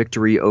 Tomorrow is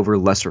victory over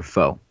lesser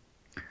foe."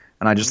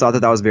 And I just thought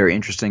that was very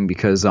interesting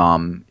because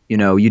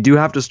you do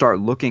have to start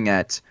looking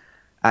at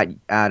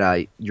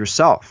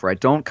yourself, right?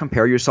 Don't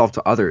compare yourself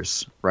to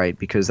others, right?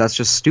 Because that's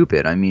just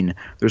stupid. I mean,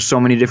 there's so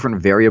many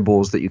different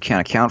variables that you can't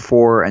account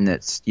for, and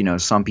that's,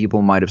 some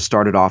people might have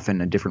started off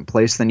in a different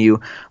place than you.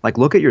 Like,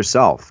 look at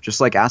yourself.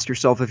 Just like ask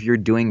yourself if you're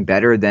doing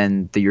better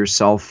than the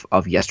yourself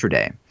of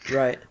yesterday.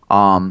 Right.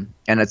 And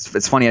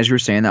it's funny as you were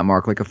saying that,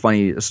 Mark. Like a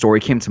funny story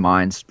came to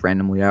mind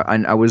randomly.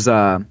 I was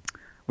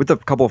with a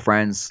couple of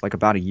friends like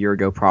about a year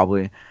ago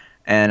probably.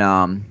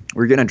 And we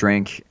were getting a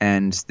drink,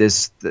 and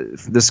this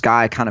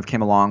guy kind of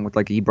came along with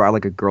he brought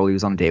like a girl he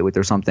was on a date with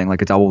or something,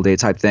 like a double date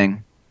type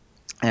thing.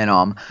 And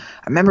I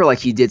remember like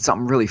he did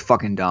something really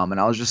fucking dumb, and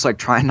I was just like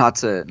trying not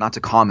to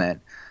comment.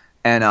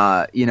 And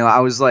I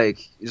was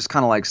like just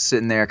kind of like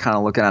sitting there, kind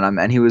of looking at him,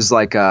 and he was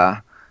like,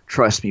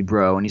 "Trust me,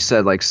 bro." And he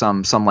said like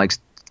some like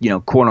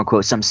quote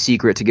unquote some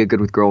secret to get good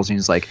with girls. And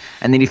he's like,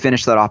 and then he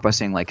finished that off by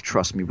saying like,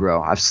 "Trust me,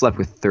 bro. I've slept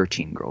with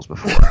 13 girls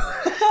before."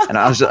 And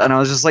I was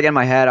just like in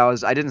my head,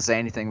 I didn't say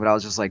anything, but I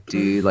was just like,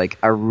 dude, like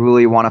I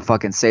really want to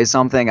fucking say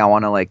something. I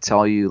want to like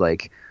tell you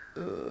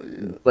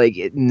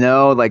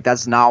no, like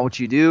that's not what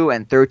you do.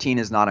 And 13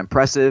 is not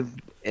impressive.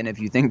 And if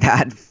you think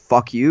that,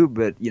 fuck you.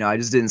 But I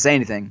just didn't say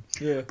anything.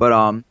 Yeah.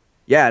 But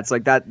yeah, it's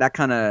like that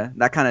kind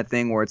of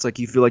thing where it's like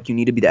you feel like you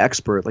need to be the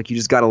expert. Like you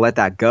just got to let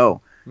that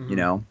go,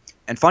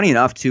 And funny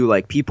enough too,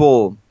 like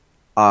people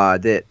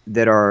that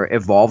are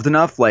evolved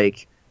enough,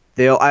 like.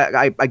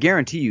 I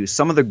guarantee you,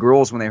 some of the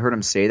girls when they heard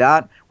him say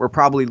that were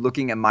probably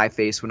looking at my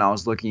face when I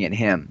was looking at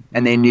him,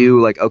 and they knew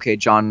like, okay,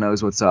 John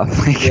knows what's up.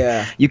 Like,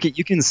 Yeah. you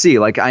can see,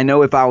 like, I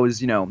know if I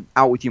was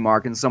out with you,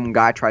 Mark, and some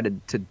guy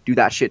tried to do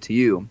that shit to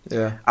you,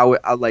 Yeah.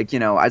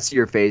 I'd see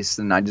your face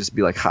and I'd just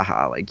be like,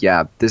 haha, like,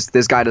 yeah,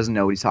 this guy doesn't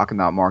know what he's talking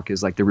about. Mark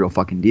is like the real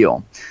fucking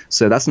deal.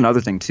 So that's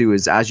another thing too,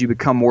 is as you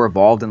become more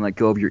evolved and let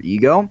go of your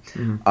ego,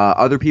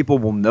 other people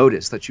will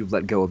notice that you've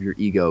let go of your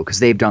ego because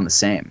they've done the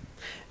same.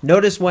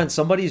 Notice when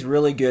somebody's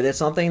really good at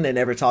something, they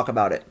never talk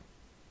about it.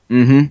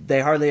 Mm-hmm.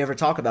 They hardly ever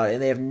talk about it,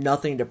 and they have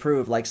nothing to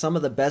prove. Like some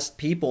of the best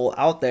people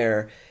out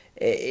there,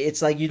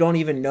 it's like you don't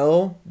even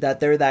know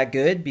that they're that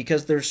good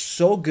because they're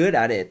so good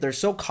at it. They're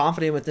so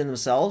confident within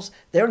themselves.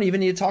 They don't even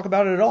need to talk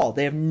about it at all.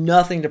 They have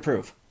nothing to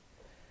prove.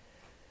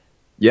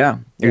 Yeah,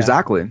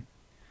 exactly.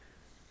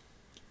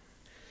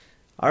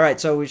 All right,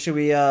 so should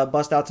we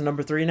bust out to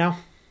number 3 now?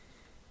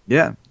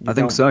 Yeah, I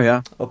think so,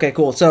 yeah. Okay,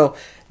 cool. So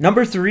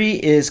number 3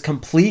 is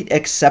complete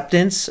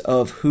acceptance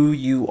of who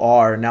you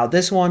are. Now,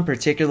 this one,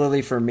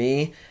 particularly for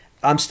me,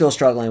 I'm still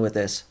struggling with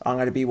this. I'm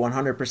going to be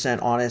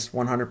 100% honest,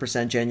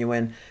 100%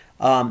 genuine.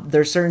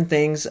 There's certain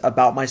things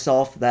about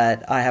myself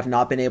that I have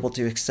not been able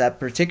to accept,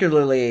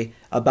 particularly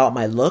about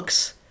my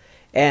looks.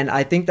 And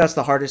I think that's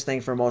the hardest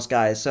thing for most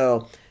guys.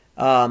 So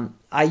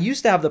I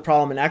used to have the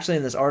problem, and actually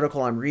in this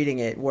article I'm reading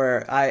it,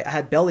 where I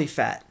had belly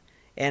fat.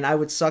 And I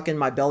would suck in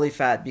my belly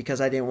fat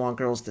because I didn't want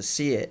girls to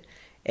see it.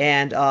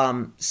 And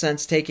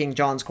since taking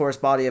John's course,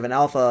 Body of an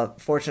Alpha,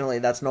 fortunately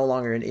that's no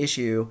longer an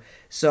issue.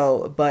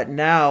 So, but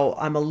now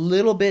I'm a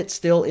little bit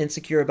still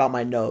insecure about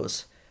my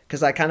nose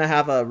because I kind of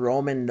have a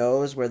Roman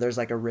nose where there's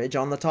like a ridge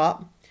on the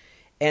top.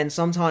 And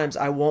sometimes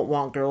I won't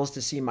want girls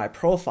to see my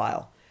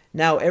profile.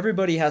 Now,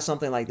 everybody has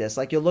something like this.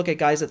 Like, you'll look at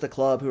guys at the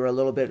club who are a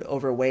little bit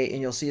overweight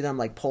and you'll see them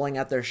like pulling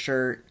at their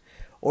shirt,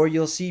 or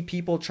you'll see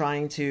people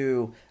trying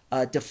to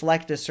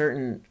deflect a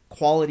certain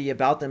quality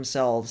about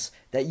themselves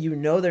that you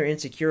know they're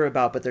insecure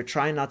about, but they're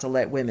trying not to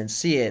let women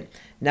see it.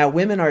 Now,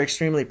 women are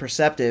extremely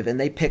perceptive and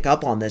they pick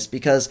up on this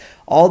because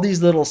all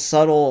these little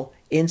subtle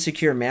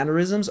insecure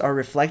mannerisms are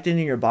reflected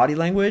in your body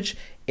language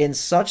in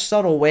such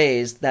subtle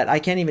ways that I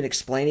can't even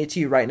explain it to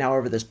you right now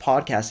over this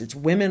podcast. It's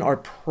women are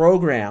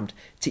programmed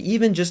to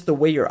even just the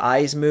way your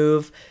eyes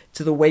move,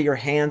 to the way your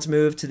hands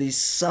move, to these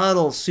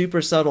subtle,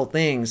 super subtle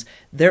things.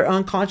 They're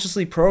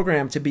unconsciously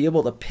programmed to be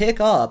able to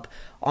pick up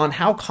on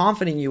how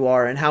confident you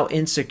are and how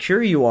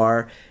insecure you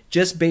are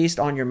just based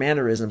on your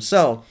mannerisms.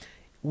 So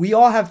we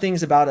all have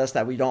things about us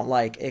that we don't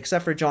like,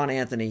 except for John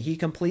Anthony. He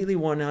completely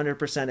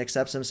 100%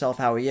 accepts himself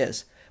how he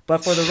is.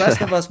 But for the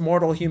rest of us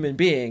mortal human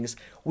beings,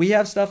 we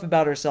have stuff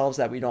about ourselves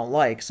that we don't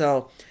like.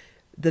 So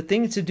the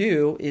thing to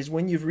do is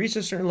when you've reached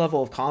a certain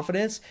level of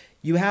confidence,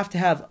 you have to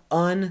have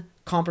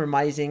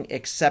uncompromising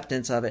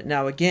acceptance of it.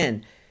 Now,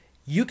 again,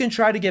 you can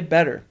try to get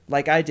better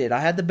like I did. I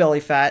had the belly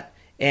fat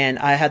and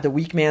I had the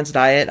weak man's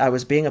diet. I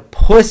was being a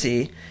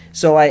pussy.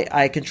 So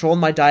I controlled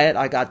my diet.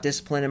 I got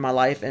discipline in my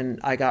life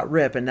and I got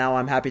rip. And now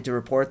I'm happy to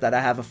report that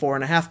I have a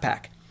 4.5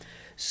 pack.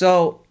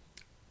 So,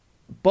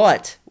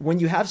 but when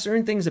you have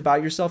certain things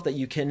about yourself that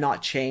you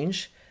cannot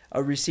change,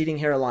 a receding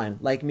hairline,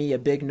 like me, a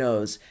big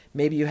nose,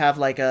 maybe you have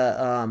like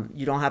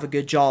you don't have a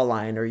good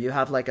jawline, or you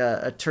have like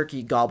a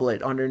turkey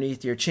goblet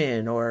underneath your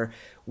chin, or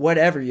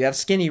whatever. You have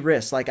skinny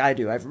wrists like I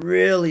do. I have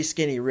really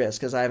skinny wrists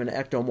because I have an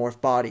ectomorph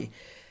body.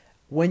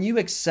 When you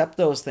accept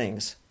those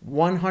things,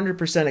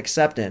 100%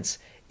 acceptance,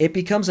 it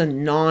becomes a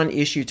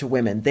non-issue to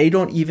women. They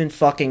don't even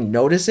fucking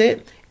notice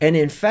it. And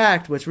in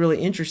fact, what's really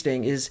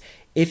interesting is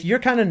if you're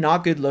kind of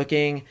not good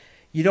looking,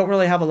 you don't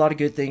really have a lot of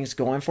good things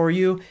going for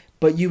you,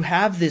 but you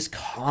have this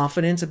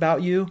confidence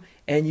about you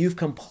and you've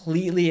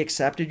completely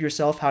accepted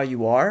yourself how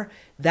you are,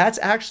 that's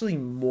actually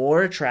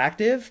more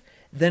attractive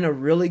than a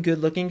really good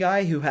looking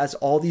guy who has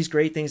all these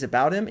great things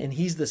about him and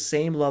he's the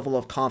same level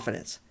of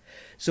confidence.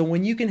 So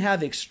when you can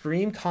have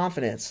extreme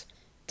confidence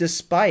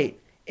despite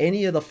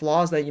any of the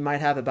flaws that you might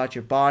have about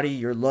your body,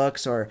 your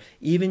looks, or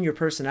even your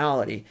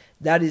personality,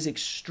 that is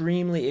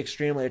extremely,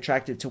 extremely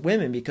attractive to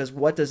women because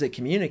what does it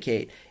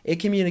communicate? It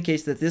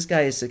communicates that this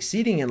guy is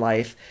succeeding in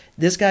life.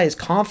 This guy is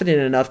confident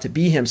enough to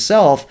be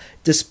himself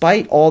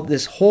despite all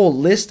this whole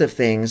list of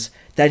things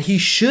that he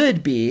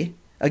should be,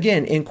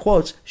 again, in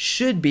quotes,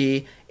 should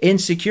be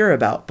insecure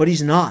about, but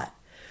he's not.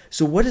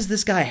 So what does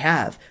this guy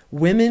have?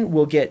 Women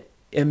will get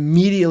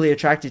immediately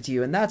attracted to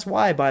you. And that's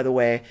why, by the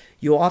way,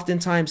 you'll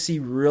oftentimes see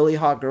really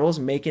hot girls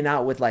making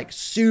out with like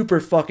super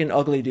fucking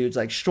ugly dudes,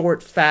 like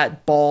short,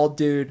 fat, bald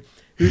dude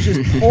who's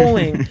just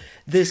pulling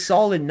this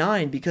solid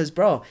 9 because,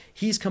 bro,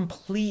 he's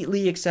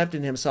completely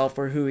accepted himself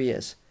for who he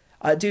is.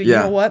 Dude,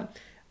 yeah.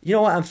 You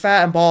know what? I'm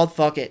fat and bald.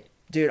 Fuck it.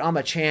 Dude, I'm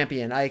a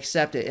champion. I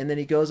accept it. And then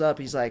he goes up.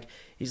 He's like,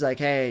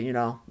 hey,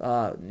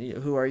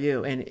 who are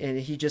you? And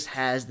he just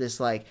has this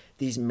like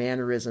these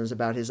mannerisms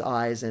about his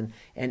eyes and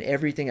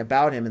everything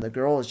about him. And the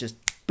girl is just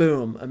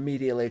boom,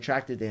 immediately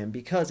attracted to him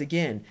because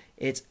again,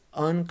 it's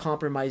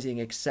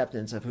uncompromising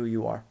acceptance of who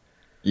you are.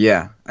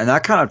 Yeah, and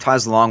that kind of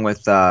ties along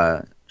with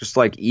just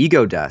like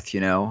ego death,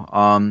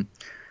 So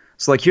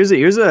like here's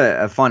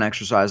a fun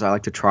exercise I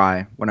like to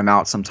try when I'm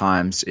out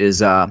sometimes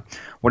is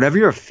whatever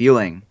you're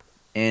feeling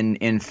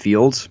in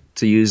fields,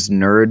 to use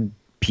nerd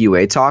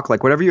PUA talk,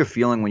 like whatever you're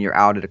feeling when you're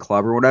out at a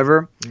club or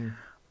whatever,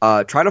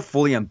 try to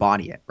fully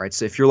embody it, right?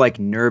 So if you're like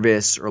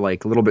nervous or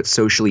like a little bit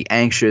socially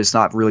anxious,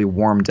 not really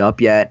warmed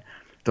up yet,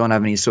 don't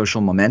have any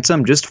social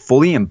momentum, just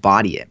fully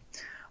embody it.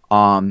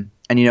 And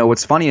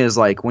what's funny is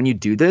like when you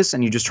do this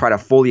and you just try to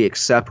fully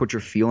accept what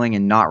you're feeling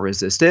and not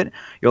resist it,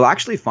 you'll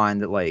actually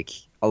find that like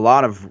a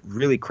lot of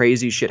really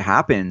crazy shit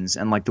happens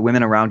and like the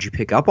women around you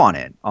pick up on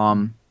it.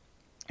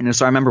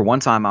 So I remember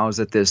one time I was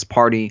at this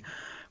party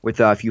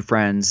with a few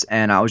friends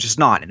and I was just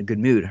not in a good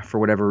mood for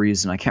whatever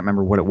reason. I can't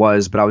remember what it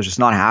was, but I was just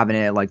not having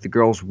it. Like the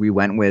girls we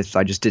went with,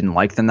 I just didn't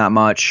like them that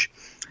much.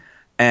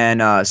 And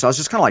so I was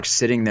just kind of like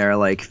sitting there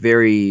like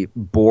very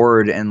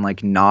bored and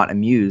like not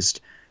amused.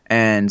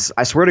 And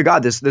I swear to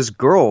God, this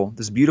girl,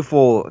 this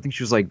beautiful, I think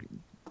she was like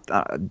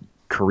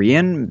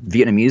Korean,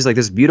 Vietnamese, like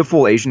this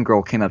beautiful Asian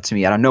girl came up to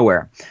me out of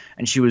nowhere,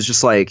 and she was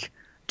just like,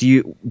 do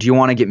you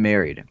want to get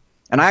married?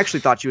 And I actually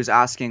thought she was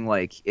asking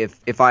like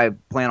if I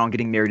plan on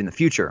getting married in the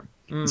future.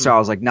 So I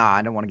was like, nah,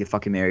 I don't want to get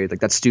fucking married.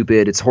 Like, that's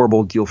stupid. It's a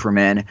horrible deal for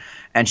men.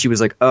 And she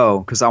was like, oh,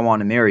 because I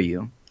want to marry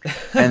you.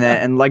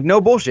 And like, no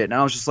bullshit. And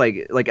I was just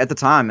like at the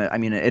time, I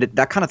mean,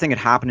 that kind of thing had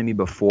happened to me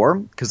before,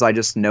 because I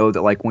just know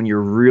that like when you're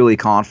really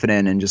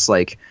confident and just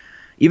like,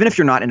 even if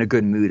you're not in a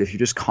good mood, if you're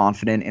just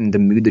confident in the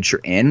mood that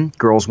you're in,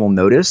 girls will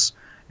notice.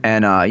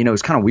 And,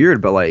 it's kind of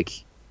weird, but like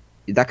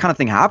that kind of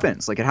thing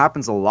happens. Like, it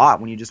happens a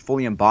lot when you just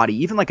fully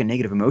embody even like a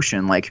negative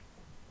emotion. Like,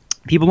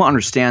 people don't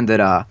understand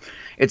that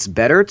it's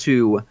better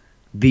to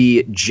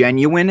be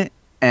genuine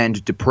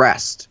and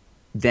depressed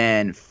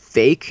than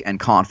fake and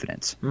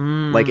confident.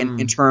 Like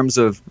in terms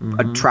of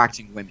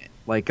attracting women.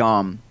 Like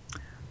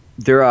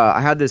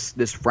I had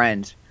this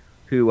friend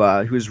who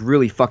was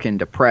really fucking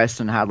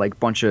depressed and had like a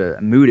bunch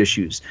of mood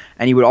issues,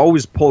 and he would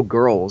always pull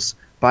girls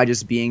by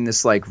just being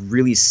this like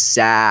really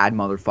sad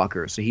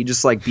motherfucker. So he'd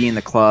just like be in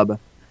the club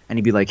and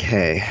he'd be like,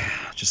 hey,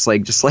 just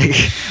like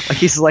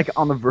he's like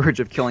on the verge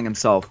of killing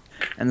himself,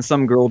 and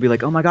some girl will be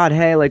like, oh my god,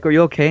 hey, like, are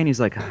you okay? And he's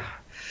like,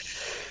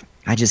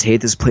 I just hate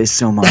this place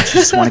so much. I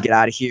just want to get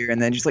out of here.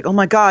 And then just like, oh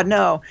my god,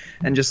 no.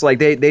 And just like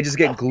they just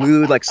get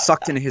glued, like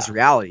sucked into his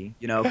reality,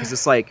 because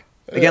it's like,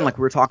 again, like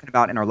we were talking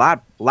about in our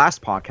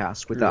last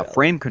podcast with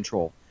frame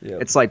control.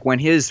 Yep. It's like when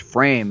his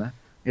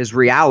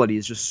reality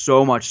is just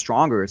so much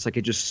stronger, it's like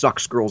it just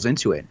sucks girls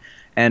into it.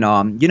 And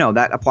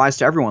that applies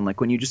to everyone.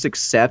 Like when you just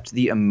accept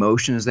the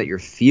emotions that you're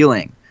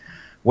feeling,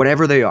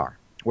 whatever they are,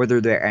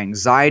 whether they're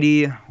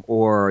anxiety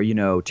or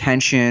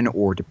tension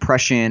or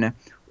depression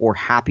or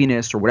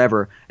happiness or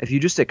whatever, if you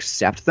just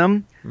accept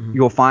them,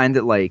 you'll find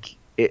that like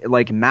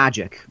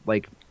magic,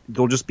 like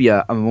there'll just be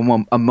a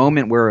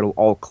moment where it'll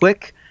all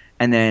click,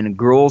 and then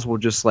girls will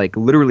just like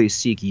literally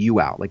seek you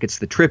out. Like, it's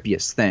the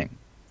trippiest thing.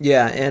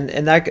 Yeah,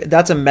 and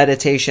that's a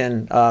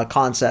meditation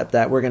concept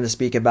that we're going to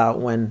speak about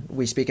when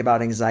we speak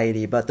about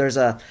anxiety. But there's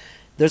a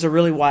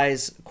really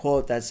wise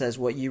quote that says,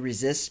 what you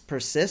resist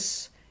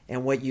persists,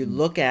 and what you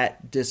look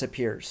at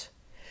disappears.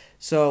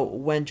 So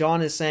when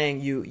John is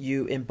saying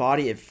you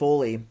embody it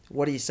fully,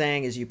 what he's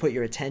saying is you put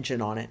your attention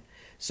on it.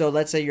 So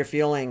let's say you're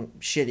feeling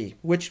shitty,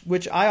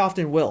 which I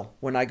often will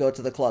when I go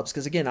to the clubs,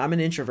 because again, I'm an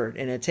introvert,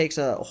 and it takes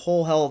a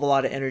whole hell of a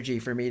lot of energy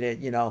for me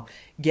to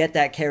get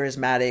that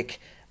charismatic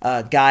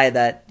guy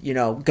that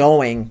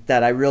going,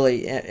 that I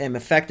really am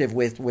effective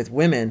with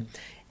women.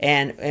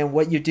 And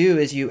what you do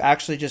is you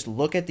actually just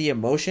look at the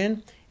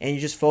emotion and you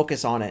just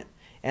focus on it.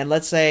 And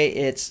let's say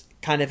it's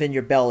kind of in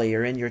your belly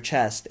or in your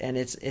chest, and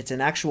it's an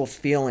actual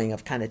feeling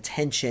of kind of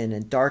tension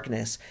and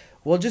darkness.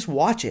 Well, just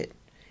watch it.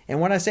 And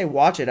when I say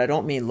watch it, I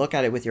don't mean look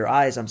at it with your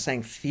eyes. I'm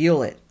saying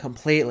feel it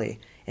completely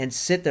and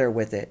sit there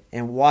with it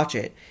and watch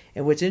it.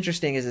 And what's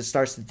interesting is it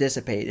starts to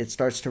dissipate. It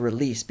starts to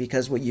release,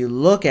 because what you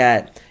look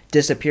at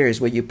disappears.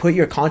 What you put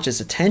your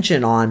conscious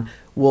attention on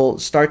will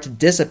start to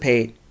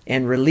dissipate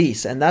and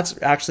release. And that's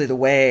actually the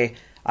way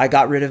I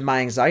got rid of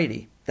my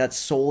anxiety. That's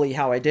solely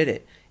how I did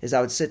it. Is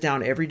I would sit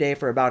down every day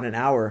for about an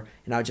hour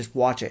and I would just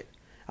watch it.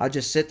 I would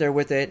just sit there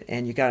with it,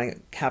 and you gotta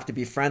have to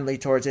be friendly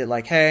towards it.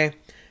 Like, hey,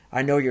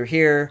 I know you're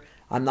here.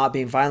 I'm not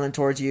being violent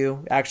towards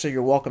you. Actually,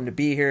 you're welcome to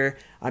be here.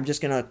 I'm just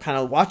gonna kind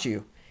of watch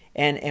you.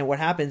 And what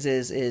happens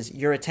is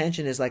your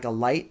attention is like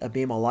a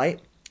beam of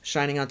light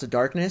shining onto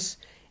darkness.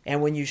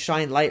 And when you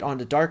shine light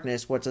onto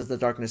darkness, what does the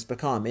darkness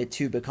become? It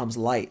too becomes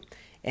light.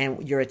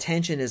 And your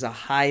attention is a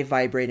high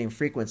vibrating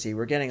frequency.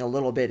 We're getting a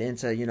little bit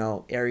into,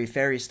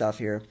 airy-fairy stuff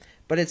here,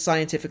 but it's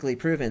scientifically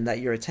proven that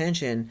your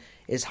attention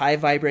is high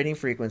vibrating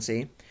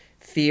frequency.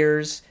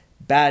 Fears,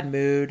 bad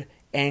mood,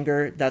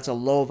 anger, that's a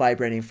low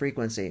vibrating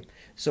frequency.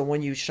 So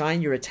when you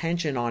shine your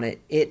attention on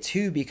it, it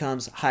too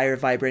becomes higher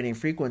vibrating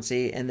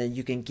frequency, and then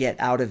you can get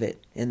out of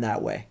it in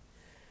that way.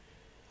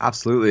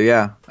 Absolutely,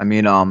 yeah. I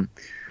mean,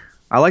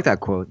 I like that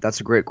quote. That's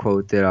a great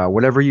quote, that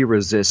whatever you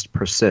resist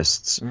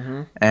persists.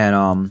 Mm-hmm.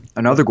 And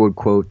another good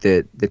quote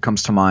that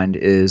comes to mind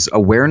is,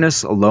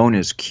 awareness alone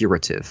is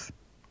curative.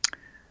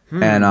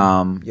 And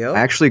I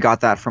actually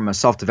got that from a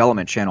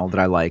self-development channel that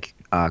I like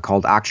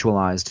called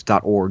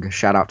actualized.org.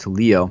 Shout out to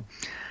Leo.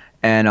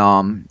 And,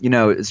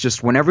 it's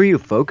just whenever you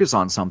focus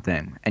on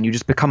something and you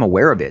just become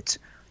aware of it,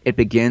 it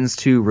begins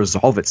to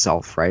resolve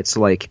itself, right? So,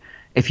 like,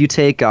 if you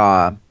take,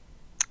 I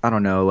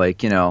don't know,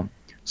 like,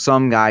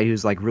 some guy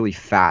who's, like, really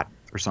fat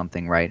or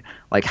something, right?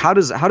 Like, how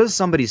does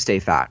somebody stay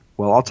fat?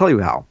 Well, I'll tell you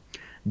how.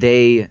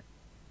 They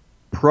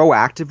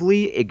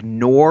proactively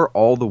ignore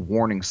all the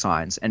warning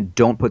signs and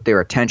don't put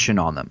their attention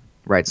on them,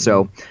 right? Mm-hmm.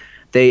 So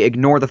they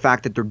ignore the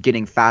fact that they're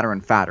getting fatter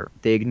and fatter.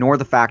 They ignore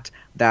the fact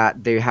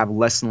that they have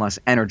less and less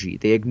energy.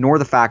 They ignore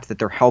the fact that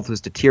their health is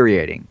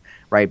deteriorating,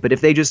 right? But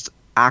if they just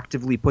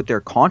actively put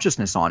their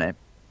consciousness on it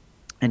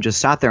and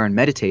just sat there and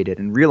meditated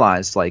and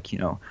realized, like,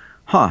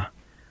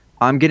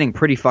 I'm getting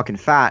pretty fucking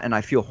fat and I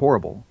feel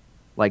horrible.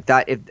 Like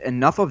that, if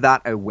enough of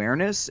that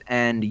awareness,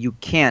 and you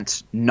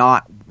can't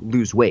not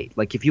lose weight.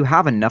 Like, if you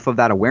have enough of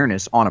that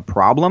awareness on a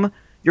problem,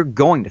 you're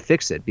going to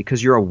fix it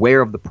because you're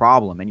aware of the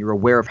problem and you're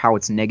aware of how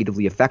it's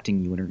negatively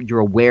affecting you and you're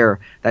aware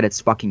that it's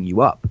fucking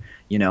you up,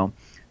 you know?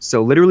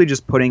 So literally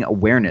just putting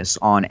awareness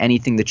on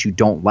anything that you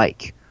don't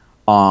like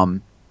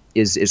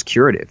is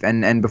curative.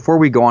 And before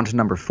we go on to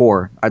number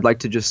 4, I'd like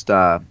to just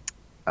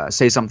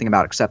say something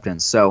about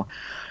acceptance. So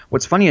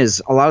what's funny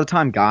is a lot of the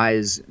time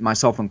guys,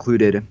 myself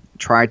included,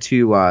 try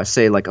to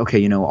say like, okay,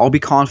 you know, I'll be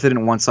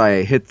confident once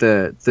I hit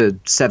the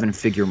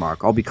 7-figure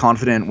mark. I'll be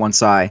confident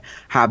once I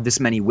have this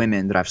many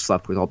women that I've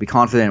slept with. I'll be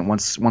confident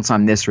once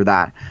I'm this or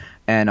that.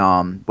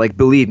 And like,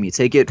 believe me,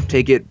 take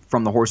it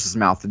from the horse's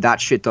mouth that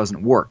shit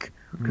doesn't work.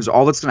 Because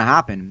all that's going to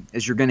happen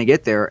is you're going to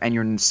get there and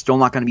you're still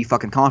not going to be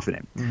fucking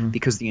confident.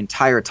 Because the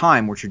entire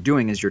time what you're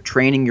doing is you're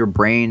training your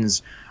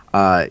brain's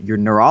your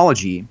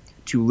neurology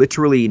to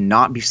literally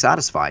not be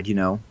satisfied, you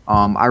know?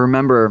 I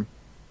remember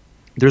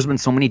there's been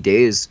so many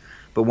days,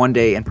 but one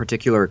day in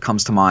particular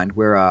comes to mind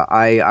where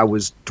I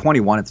was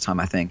 21 at the time,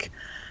 I think.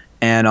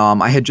 And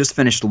I had just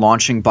finished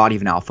launching Body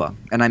of an Alpha.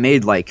 And I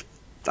made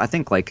I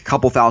think a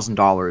couple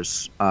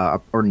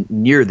 $1,000s or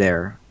near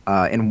there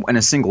in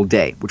a single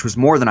day, which was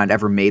more than I'd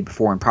ever made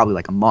before in probably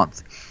like a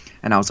month.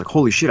 And I was like,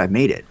 holy shit, I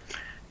made it.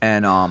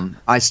 And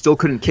I still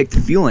couldn't kick the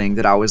feeling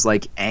that I was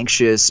like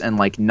anxious and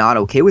like not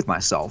okay with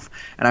myself.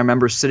 And I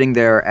remember sitting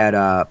there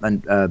at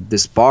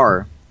this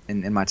bar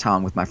in my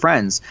town with my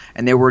friends,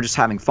 and they were just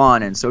having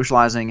fun and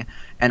socializing.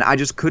 And I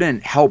just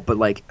couldn't help but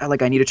like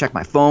I need to check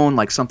my phone,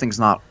 like something's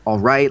not all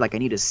right. Like I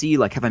need to see,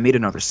 like, have I made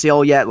another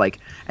sale yet? Like,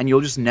 and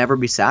you'll just never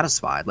be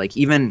satisfied. Like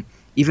even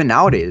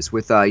nowadays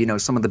with you know,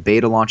 some of the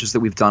beta launches that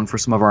we've done for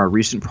some of our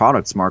recent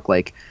products, Mark,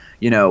 like,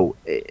 you know,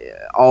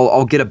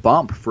 I'll get a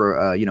bump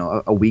for you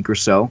know, a week or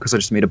so because I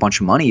just made a bunch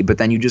of money, but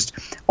then you just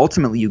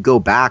ultimately you go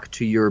back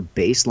to your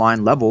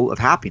baseline level of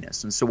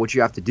happiness. And so what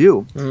you have to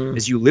do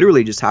is you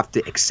literally just have to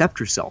accept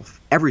yourself,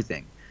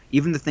 everything,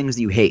 even the things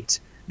that you hate.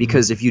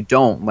 Because if you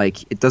don't,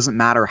 like, it doesn't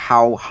matter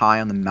how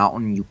high on the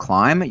mountain you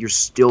climb, you're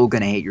still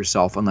gonna hate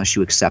yourself unless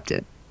you accept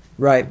it.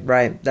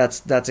 Right.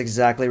 That's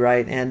exactly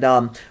right. And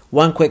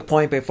one quick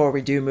point before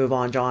we do move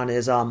on, John,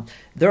 is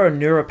there are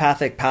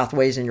neuropathic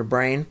pathways in your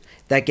brain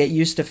that get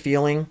used to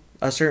feeling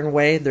a certain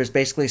way. There's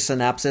basically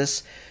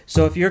synapses.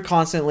 So if you're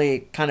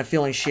constantly kind of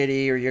feeling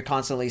shitty or you're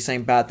constantly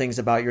saying bad things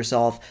about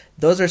yourself,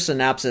 those are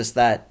synapses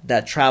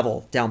that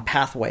travel down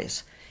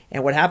pathways.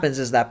 And what happens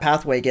is that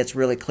pathway gets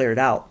really cleared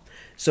out.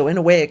 So in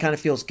a way, it kind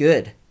of feels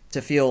good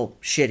to feel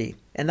shitty.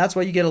 And that's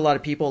why you get a lot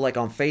of people like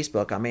on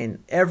Facebook. I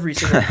mean, every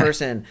single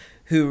person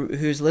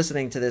who's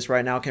listening to this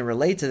right now can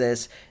relate to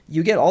this.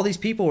 You get all these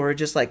people who are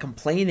just like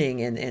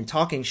complaining and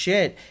talking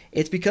shit.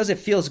 It's because it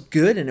feels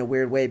good in a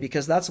weird way,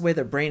 because that's the way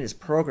their brain is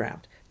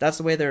programmed. That's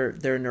the way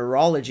their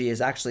neurology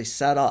is actually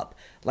set up.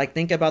 Like,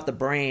 think about the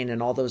brain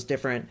and all those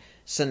different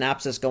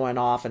synapses going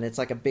off, and it's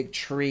like a big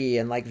tree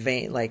and like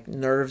vein, like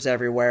nerves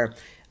everywhere.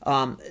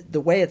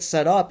 The way it's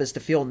set up is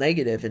to feel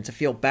negative and to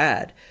feel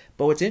bad.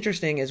 But what's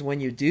interesting is when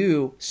you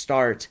do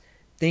start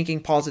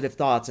thinking positive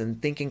thoughts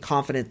and thinking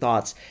confident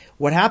thoughts,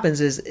 what happens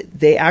is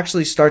they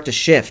actually start to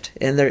shift,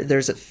 and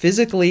there's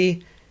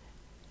physically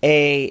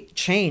a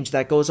change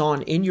that goes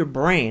on in your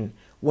brain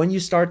when you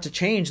start to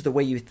change the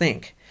way you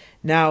think.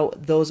 Now,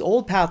 those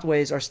old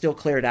pathways are still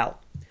cleared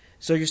out.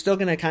 So you're still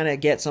going to kind of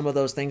get some of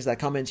those things that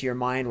come into your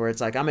mind where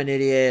it's like, I'm an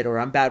idiot or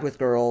I'm bad with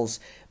girls.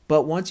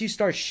 But once you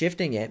start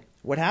shifting it,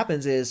 what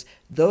happens is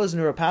those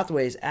neural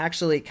pathways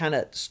actually kind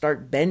of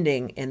start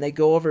bending and they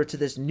go over to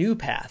this new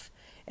path.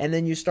 And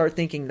then you start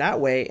thinking that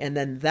way, and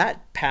then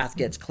that path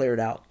gets cleared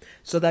out,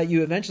 so that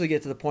you eventually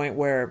get to the point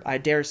where I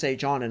dare say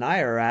John and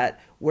I are at,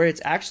 where it's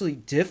actually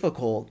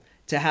difficult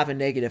to have a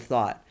negative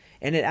thought.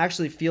 And it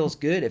actually feels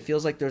good. It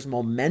feels like there's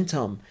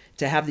momentum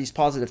to have these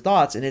positive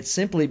thoughts. And it's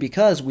simply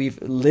because we've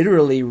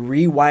literally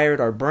rewired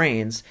our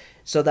brains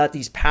so that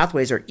these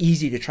pathways are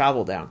easy to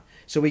travel down.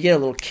 So we get a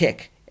little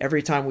kick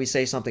every time we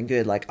say something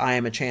good, like I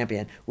am a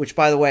champion, which,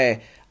 by the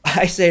way,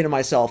 I say to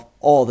myself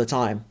all the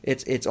time.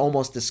 It's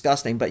almost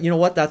disgusting, but you know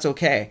what? That's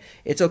okay.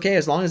 It's okay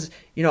as long as,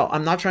 you know,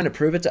 I'm not trying to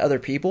prove it to other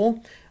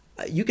people.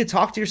 You could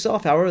talk to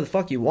yourself however the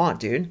fuck you want,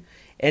 dude.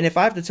 And if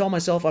I have to tell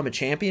myself I'm a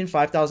champion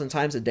 5,000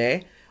 times a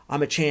day,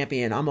 I'm a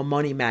champion, I'm a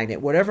money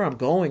magnet, whatever I'm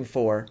going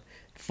for,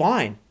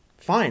 fine,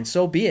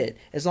 so be it.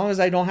 As long as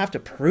I don't have to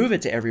prove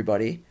it to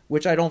everybody,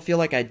 which I don't feel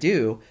like I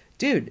do,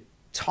 dude,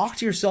 talk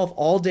to yourself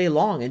all day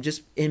long and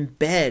just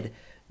embed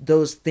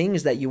those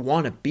things that you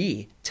want to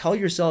be. Tell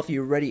yourself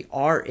you already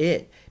are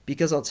it,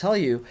 because I'll tell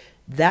you,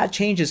 that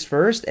changes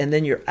first, and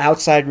then your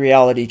outside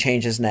reality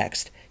changes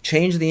next.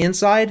 Change the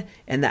inside,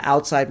 and the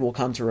outside will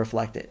come to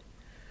reflect it.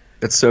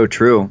 That's so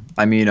true.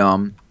 I mean,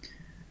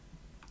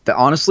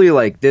 honestly,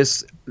 like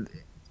this,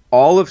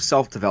 all of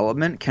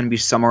self-development can be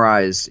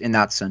summarized in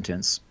that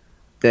sentence,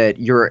 that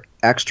your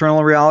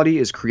external reality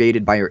is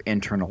created by your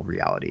internal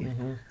reality.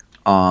 Mm-hmm.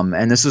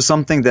 And this is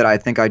something that I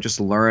think I just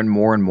learn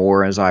more and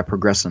more as I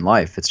progress in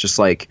life. It's just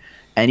like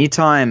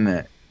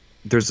anytime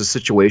there's a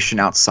situation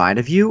outside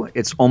of you,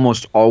 it's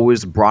almost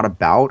always brought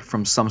about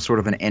from some sort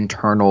of an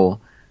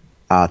internal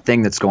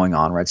thing that's going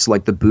on, right? So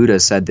like the Buddha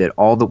said that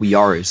all that we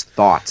are is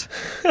thought,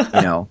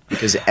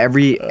 because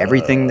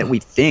everything that we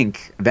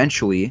think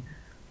eventually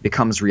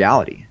becomes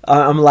reality.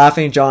 I'm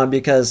laughing, John,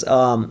 because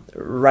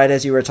right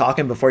as you were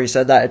talking before you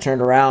said that, I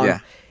turned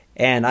around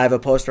and I have a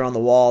poster on the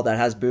wall that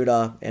has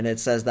Buddha and it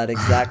says that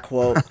exact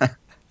quote.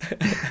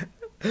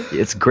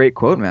 It's a great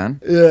quote, man.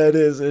 Yeah, it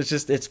is.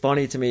 It's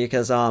funny to me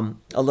because a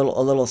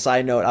little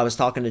side note, I was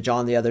talking to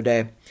John the other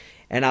day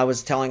and I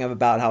was telling him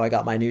about how I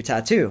got my new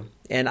tattoo.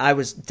 And I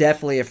was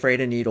definitely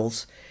afraid of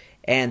needles.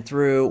 And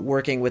through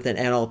working with an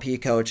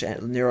NLP coach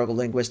and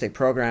neuro-linguistic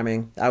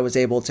programming, I was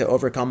able to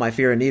overcome my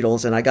fear of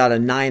needles. And I got a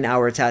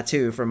 9-hour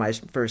tattoo for my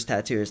first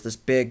tattoo. It's this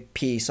big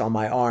piece on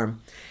my arm.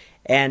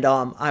 And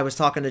I was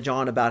talking to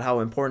John about how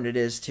important it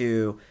is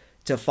to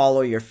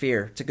follow your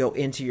fear, to go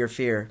into your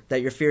fear,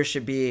 that your fear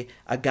should be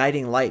a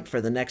guiding light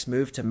for the next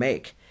move to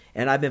make.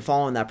 And I've been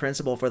following that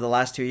principle for the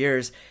last 2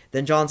 years.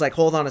 Then John's like,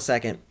 hold on a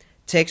second,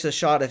 takes a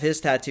shot of his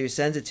tattoo,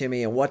 sends it to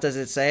me. And what does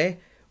it say?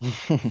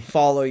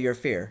 Follow your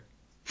fear.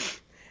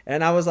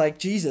 And I was like,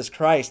 Jesus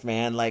Christ,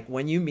 man. Like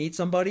when you meet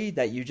somebody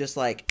that you just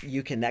like,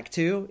 you connect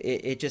to,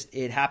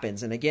 it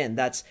happens. And again,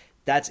 that's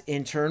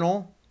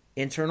internal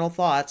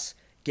thoughts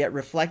get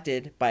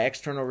reflected by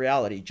external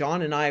reality.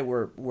 John and I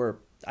were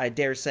I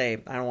dare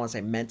say, I don't want to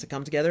say meant to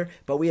come together,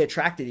 but we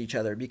attracted each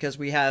other because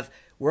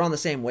we're on the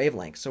same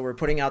wavelength. So we're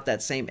putting out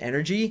that same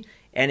energy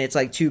and it's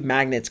like two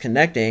magnets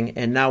connecting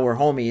and now we're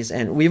homies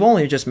and we've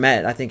only just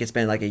met. I think it's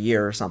been like a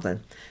year or something,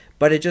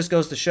 but it just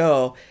goes to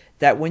show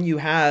that when you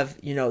have,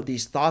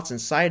 these thoughts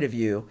inside of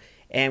you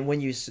and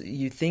when you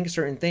think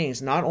certain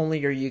things, not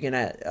only are you going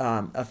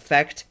to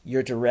affect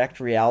your direct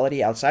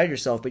reality outside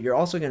yourself, but you're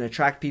also going to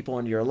attract people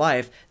into your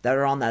life that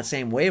are on that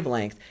same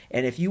wavelength.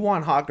 And if you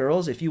want hot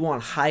girls, if you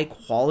want high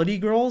quality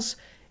girls,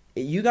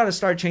 you got to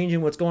start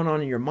changing what's going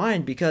on in your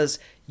mind because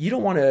you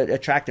don't want to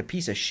attract a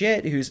piece of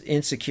shit who's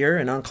insecure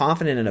and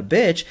unconfident and a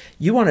bitch.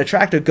 You want to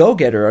attract a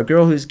go-getter, a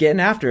girl who's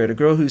getting after it, a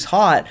girl who's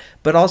hot,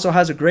 but also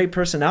has a great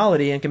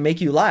personality and can make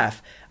you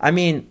laugh. I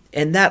mean,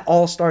 and that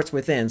all starts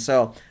within.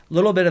 So a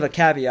little bit of a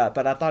caveat,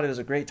 but I thought it was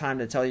a great time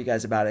to tell you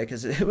guys about it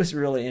because it was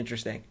really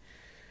interesting.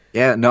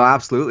 Yeah, no,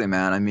 absolutely,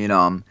 man. I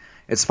mean,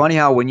 it's funny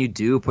how when you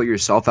do put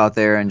yourself out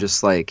there and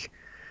just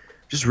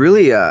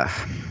really,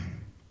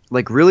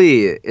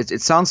 really,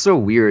 it sounds so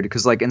weird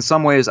because, like, in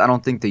some ways, I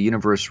don't think the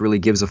universe really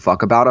gives a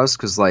fuck about us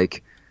because,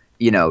 like,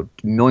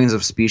 millions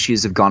of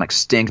species have gone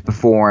extinct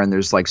before and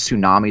there's, like,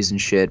 tsunamis and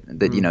shit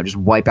that, just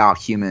wipe out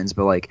humans.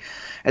 But, like,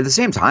 at the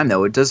same time,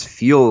 though, it does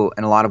feel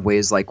in a lot of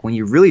ways like when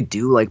you really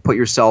do, like, put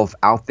yourself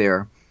out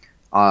there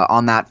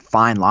on that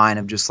fine line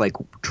of just, like,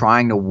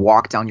 trying to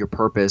walk down your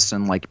purpose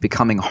and, like,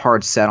 becoming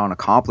hard set on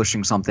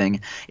accomplishing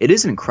something, it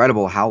is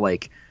incredible how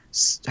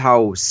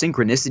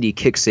synchronicity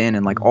kicks in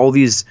and like all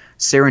these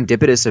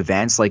serendipitous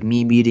events like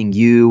me meeting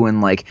you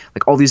and like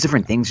all these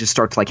different things just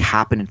start to like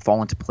happen and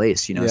fall into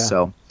place, Yeah.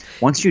 So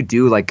once you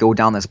do like go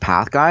down this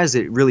path, guys,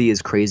 it really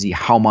is crazy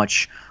how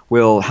much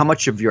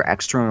of your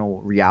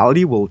external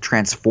reality will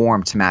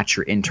transform to match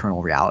your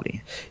internal reality.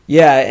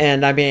 Yeah,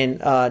 and I mean,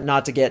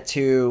 not to get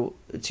too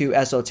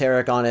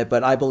esoteric on it,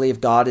 but I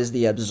believe God is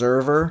the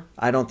observer.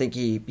 I don't think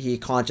he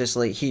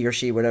consciously, he or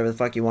she, whatever the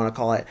fuck you want to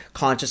call it,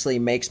 consciously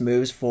makes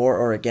moves for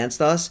or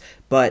against us,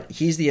 but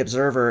he's the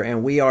observer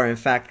and we are in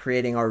fact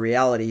creating our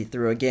reality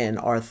through, again,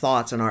 our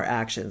thoughts and our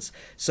actions.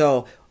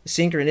 So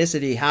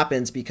synchronicity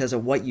happens because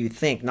of what you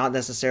think, not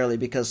necessarily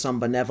because some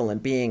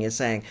benevolent being is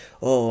saying,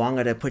 oh, I'm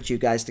going to put you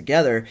guys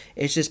together.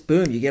 It's just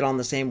boom, you get on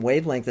the same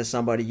wavelength as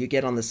somebody, you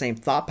get on the same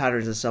thought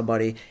patterns as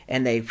somebody,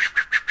 and they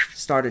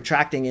start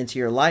attracting into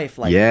your life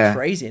like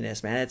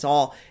craziness, man.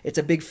 It's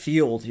a big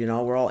field,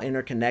 we're all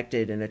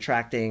interconnected and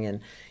attracting,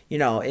 and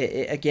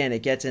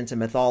it gets into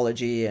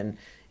mythology and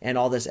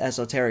all this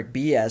esoteric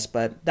BS,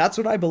 but that's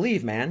what I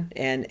believe, man.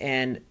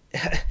 And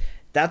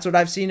that's what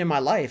I've seen in my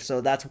life,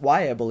 so that's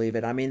why I believe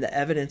it. I mean, the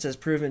evidence has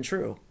proven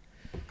true.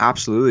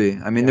 Absolutely.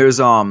 I mean,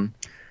 there's a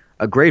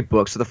great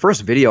book. So the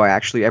first video I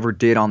actually ever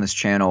did on this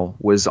channel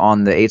was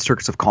on the 8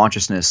 Circuits of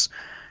Consciousness,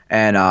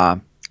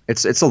 and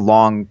it's a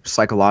long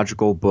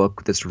psychological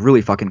book that's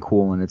really fucking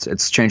cool, and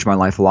it's changed my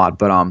life a lot.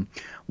 But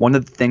one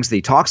of the things that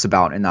he talks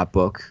about in that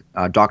book,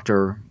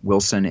 Dr.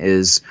 Wilson,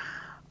 is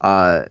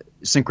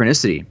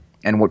synchronicity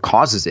and what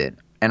causes it.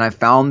 And I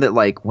found that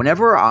like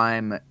whenever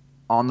I'm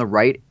on the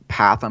right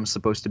path I'm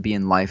supposed to be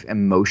in life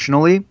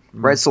emotionally,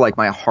 right? So like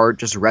my heart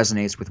just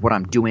resonates with what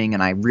I'm doing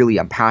and I'm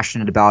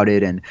passionate about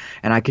it, and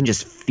I can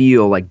just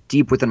feel like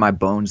deep within my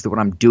bones that what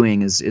I'm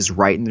doing is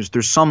right, and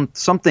there's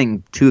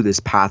something to this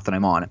path that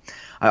I'm on.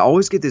 I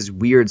always get these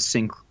weird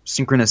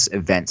synchronous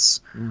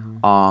events.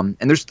 And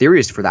there's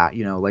theories for that,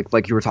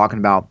 like you were talking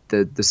about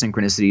the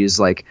synchronicities,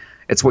 like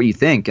it's what you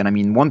think. And I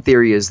mean, one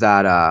theory is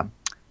that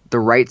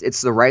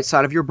it's the right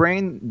side of your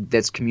brain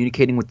that's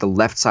communicating with the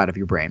left side of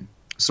your brain.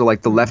 So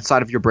like the left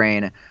side of your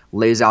brain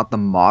lays out the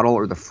model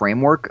or the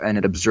framework and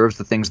it observes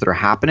the things that are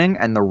happening,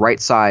 and the right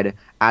side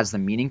adds the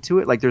meaning to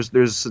it. Like there's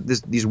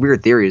these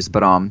weird theories,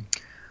 but I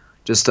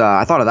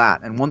thought of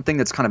that. And one thing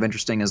that's kind of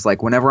interesting is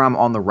like whenever I'm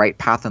on the right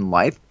path in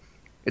life,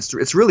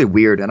 It's really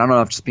weird, and I don't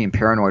know if it's just being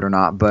paranoid or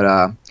not,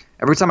 but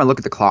every time I look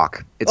at the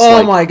clock, it's Oh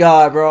like, my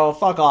god, bro,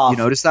 fuck you off.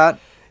 notice that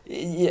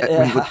Yeah,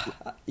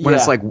 when yeah.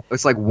 it's like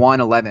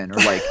 1:11 or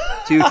like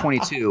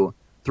 2:22,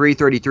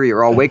 3:33,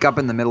 or I'll wake up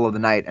in the middle of the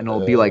night and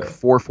it'll be like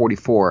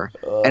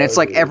 4:44, and it's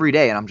like Dude. every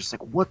day, and I'm just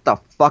like, what the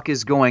fuck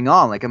is going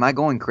on? Like, am I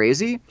going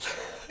crazy?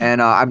 And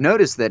I've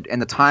noticed that in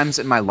the times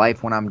in my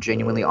life when I'm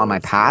genuinely on my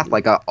That's path, funny.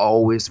 like I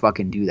always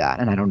fucking do that,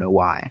 and I don't know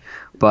why.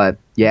 But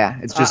yeah,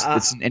 I,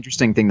 it's an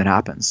interesting thing that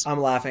happens. I'm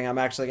laughing. I'm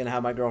actually gonna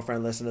have my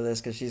girlfriend listen to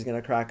this because she's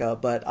gonna crack up.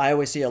 But I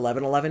always see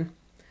 11:11,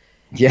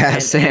 Yeah,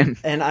 and same.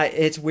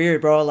 it's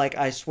weird, bro. Like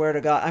I swear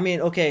to God. I mean,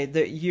 okay,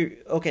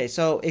 okay.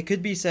 So it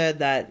could be said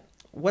that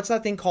what's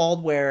that thing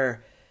called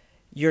where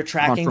you're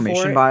tracking for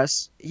Confirmation it?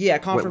 bias. Yeah,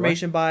 What?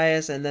 confirmation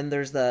bias, and then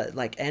there's the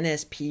like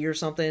NSP or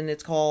something.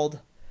 It's called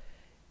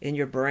in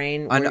your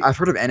brain where I've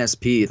heard of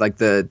NSP, like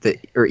the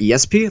or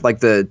ESP, like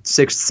the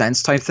Sixth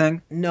Sense type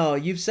thing. no,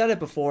 you've said it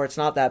before. It's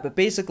not that, but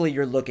basically,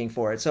 you're looking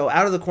for it. So,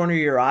 out of the corner of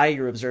your eye,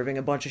 you're observing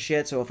a bunch of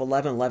shit. So, if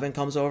 11:11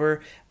 comes over,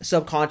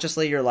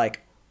 subconsciously, you're like,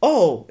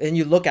 "Oh," and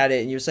you look at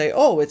it and you say,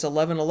 "Oh, it's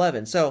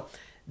 11:11." So,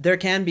 there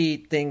can be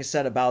things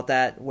said about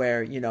that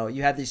where you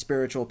have these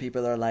spiritual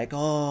people that are like,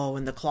 "Oh,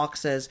 when the clock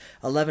says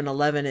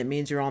 11:11, it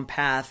means you're on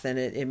path and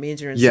it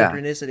means you're in Yeah.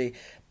 synchronicity."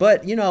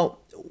 But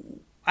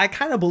I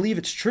kind of believe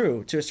it's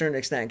true to a certain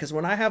extent because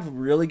when I have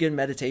really good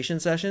meditation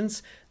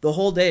sessions, the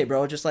whole day,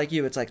 bro, just like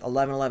you, it's like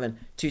 11:11,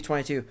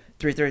 2:22,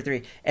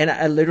 3:33, and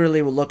I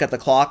literally will look at the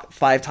clock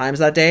 5 times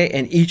that day,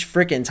 and each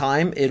freaking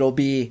time it'll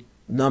be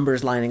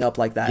numbers lining up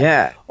like that.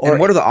 Yeah. Or And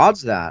what are the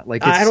odds of that?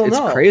 Like I don't it's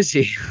know.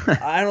 crazy.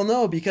 I don't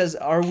know because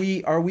are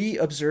we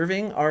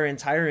observing our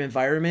entire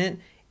environment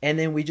and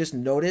then we just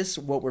notice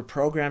what we're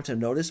programmed to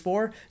notice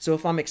for? So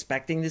if I'm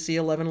expecting to see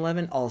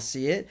 11:11, I'll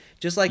see it.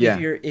 Just like if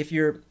Yeah.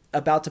 you're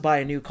about to buy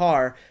a new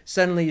car,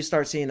 suddenly you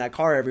start seeing that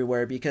car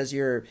everywhere because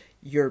you're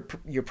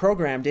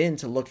programmed in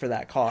to look for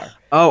that car.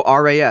 Oh,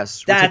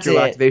 RAS, That's reticular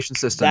it. activation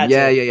system. That's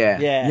Yeah, it. yeah, yeah.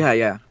 Yeah. Yeah,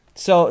 yeah.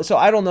 So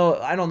I don't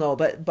know,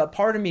 but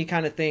part of me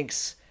kind of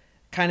thinks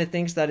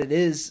that it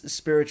is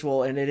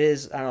spiritual and it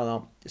is, I don't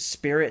know,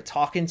 spirit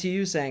talking to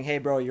you saying, "Hey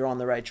bro, you're on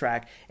the right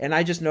track." And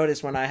I just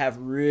noticed when I have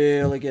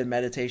really good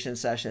meditation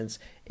sessions,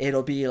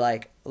 it'll be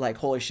like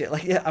holy shit.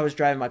 Like I was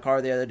driving my car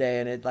the other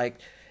day and it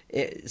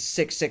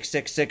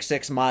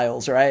 66666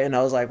 miles, right? And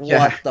I was like, Yeah.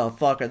 what the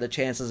fuck are the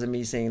chances of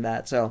me seeing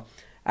that? So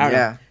I don't know.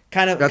 Yeah.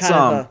 Kind of That's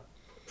kind of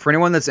for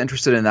anyone that's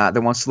interested in that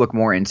wants to look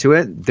more into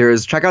it,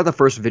 check out the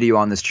first video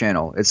on this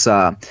channel. It's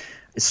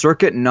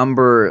circuit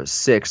number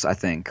 6, I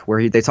think,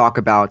 where they talk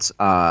about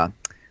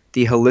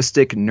the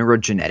holistic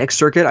neurogenetic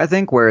circuit, I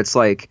think, where it's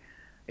like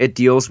it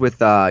deals with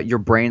your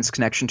brain's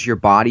connection to your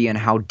body and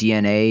how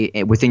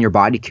DNA within your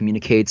body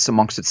communicates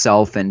amongst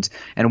itself, and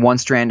one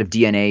strand of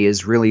DNA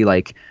is really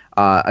like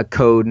a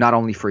code not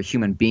only for a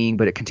human being,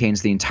 but it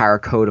contains the entire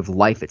code of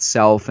life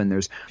itself. And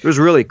there's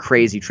really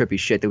crazy trippy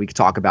shit that we could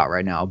talk about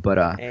right now, but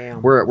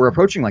damn. we're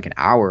approaching like an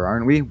hour,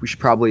 aren't we? We should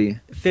probably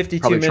 52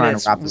 trying to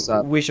minutes. wrap this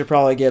up. We should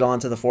probably get on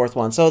to the fourth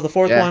one. So the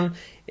fourth Yeah. one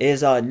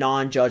is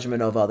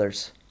non-judgment of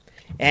others.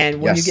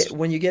 And Yes.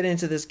 when you get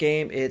into this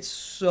game, it's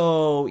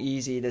so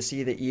easy to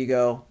see the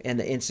ego and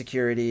the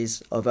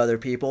insecurities of other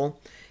people,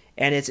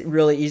 and it's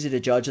really easy to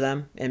judge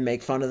them and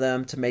make fun of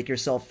them to make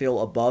yourself feel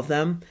above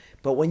them.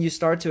 But when you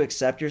start to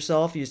accept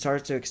yourself, you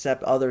start to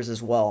accept others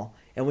as well.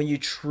 And when you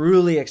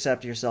truly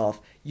accept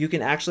yourself, you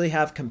can actually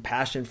have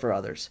compassion for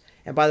others.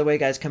 And by the way,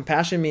 guys,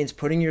 compassion means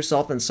putting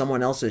yourself in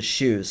someone else's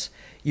shoes.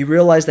 You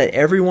realize that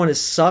everyone is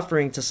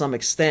suffering to some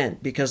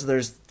extent because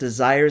there's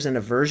desires and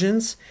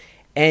aversions,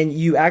 and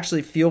you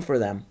actually feel for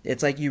them.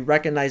 It's like you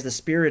recognize the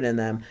spirit in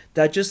them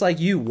that just like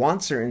you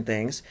want certain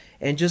things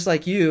and just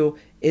like you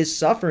is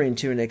suffering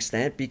to an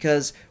extent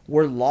because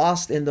we're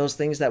lost in those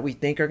things that we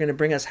think are going to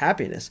bring us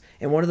happiness.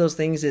 And one of those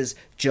things is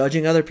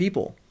judging other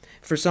people.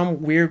 For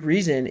some weird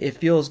reason, it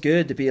feels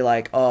good to be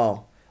like,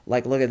 "Oh,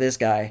 like look at this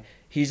guy.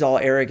 He's all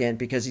arrogant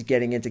because he's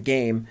getting into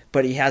game,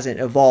 but he hasn't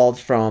evolved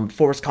from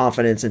forced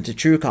confidence into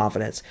true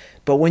confidence."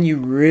 But when you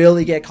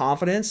really get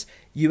confidence,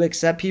 you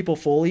accept people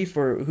fully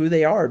for who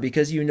they are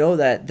because you know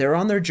that they're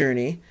on their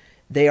journey,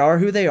 they are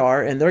who they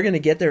are, and they're going to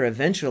get there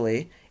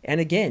eventually. And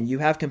again, you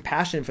have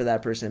compassion for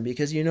that person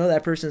because you know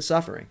that person's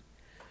suffering.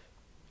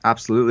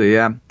 Absolutely,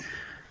 yeah.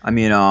 I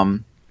mean,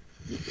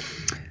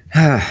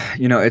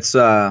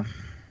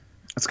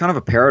 it's kind of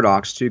a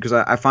paradox too, because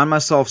I find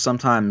myself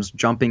sometimes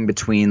jumping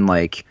between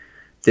like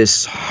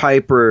this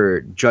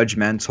hyper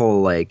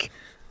judgmental, like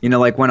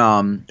like when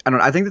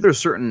I think that there's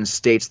certain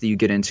states that you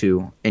get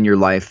into in your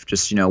life,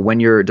 just when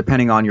you're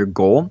depending on your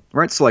goal,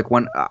 right? So like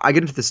when I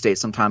get into the state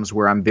sometimes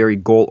where I'm very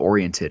goal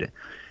oriented,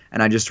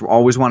 and I just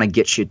always want to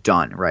get shit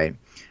done, right?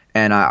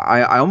 And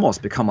I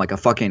almost become like a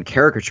fucking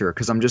caricature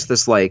because I'm just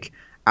this like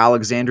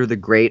Alexander the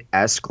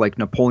Great-esque, like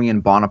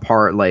Napoleon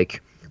Bonaparte,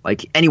 like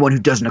anyone who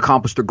doesn't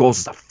accomplish their goals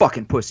is a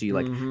fucking pussy,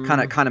 like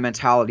kind of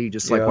mentality,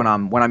 just like Yeah.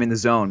 when I'm in the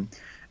zone.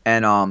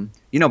 And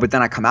but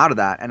then I come out of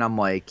that and I'm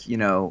like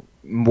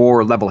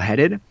more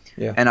level-headed,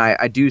 Yeah. And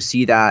I do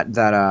see that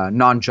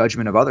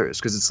non-judgment of others,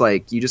 because it's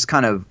like you just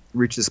kind of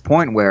reach this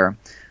point where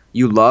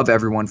you love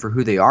everyone for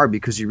who they are,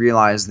 because you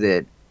realize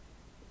that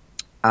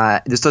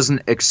this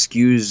doesn't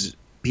excuse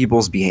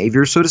people's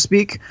behavior, so to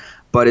speak,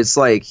 but it's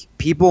like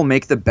people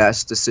make the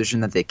best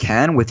decision that they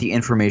can with the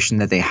information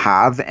that they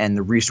have and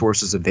the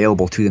resources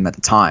available to them at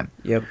the time.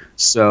 Yep.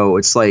 So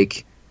it's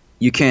like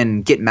you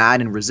can get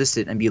mad and resist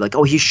it and be like,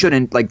 oh, he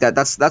shouldn't, like that.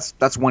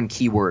 That's one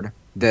keyword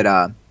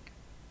that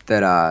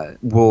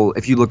will,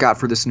 if you look out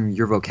for this in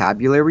your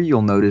vocabulary,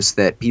 you'll notice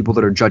that people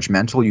that are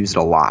judgmental use it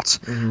a lot.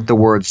 Mm-hmm. The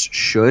words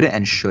should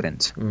and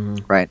shouldn't, Mm-hmm.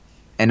 right?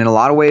 And in a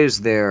lot of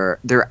ways, they're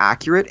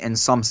accurate in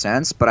some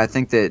sense, but I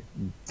think that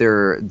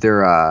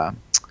they're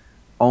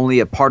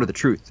only a part of the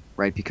truth,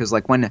 right? Because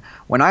like when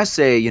I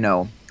say,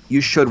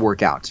 you should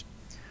work out,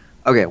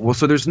 okay, well,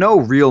 so there's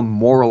no real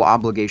moral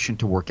obligation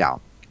to work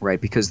out,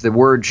 right? Because the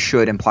word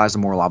should implies a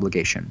moral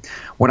obligation.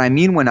 What I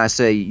mean when I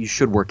say you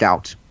should work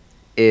out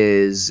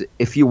is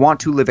if you want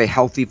to live a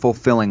healthy,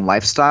 fulfilling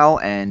lifestyle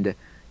and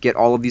get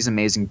all of these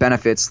amazing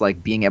benefits,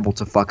 like being able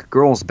to fuck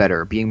girls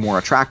better, being more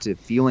attractive,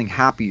 feeling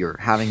happier,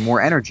 having more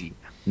energy,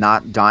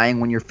 not dying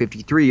when you're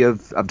 53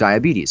 of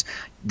diabetes,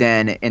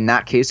 then in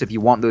that case, if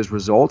you want those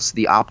results,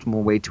 the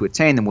optimal way to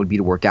attain them would be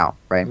to work out,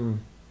 right?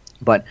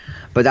 But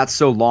that's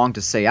so long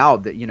to say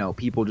out that,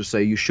 people just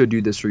say you should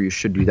do this or you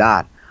should do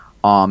that.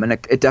 And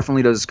it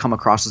definitely does come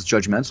across as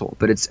judgmental,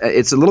 but it's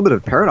a little bit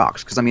of a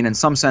paradox, because I mean, in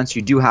some sense,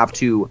 you do have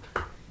to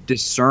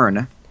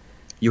discern.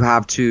 You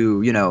have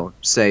to,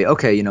 say,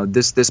 okay,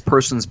 this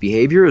person's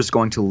behavior is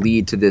going to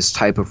lead to this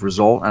type of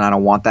result, and I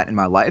don't want that in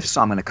my life,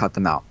 so I'm going to cut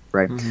them out,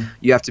 right? Mm-hmm.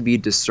 You have to be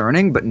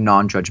discerning but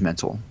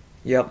non-judgmental.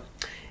 Yep.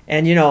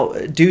 And,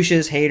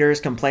 douches, haters,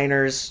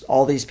 complainers,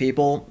 all these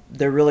people,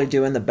 they're really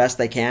doing the best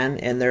they can,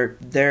 and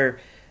they're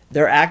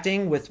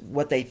acting with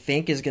what they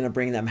think is going to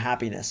bring them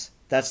happiness.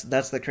 That's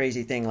the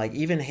crazy thing. Like,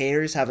 even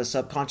haters have a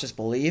subconscious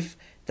belief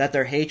that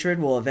their hatred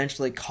will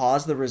eventually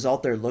cause the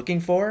result they're looking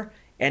for,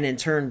 and in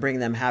turn bring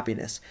them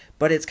happiness.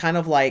 But it's kind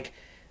of like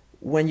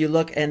when you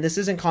look, and this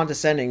isn't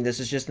condescending, this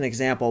is just an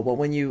example, but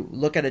when you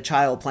look at a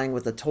child playing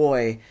with a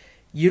toy,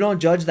 you don't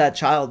judge that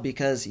child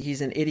because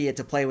he's an idiot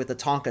to play with a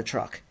Tonka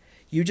truck.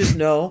 You just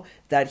know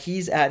that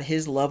he's at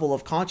his level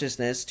of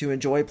consciousness to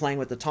enjoy playing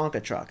with the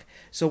Tonka truck.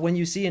 So when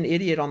you see an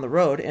idiot on the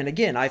road, and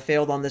again, I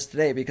failed on this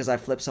today because I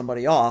flipped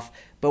somebody off,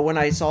 but when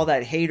I saw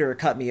that hater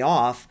cut me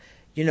off,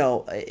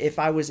 if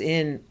I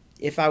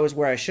was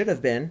where I should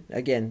have been,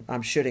 again,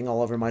 I'm shitting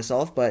all over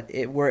myself, but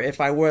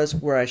if I was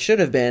where I should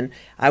have been,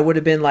 I would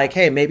have been like,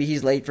 hey, maybe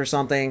he's late for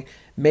something,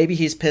 maybe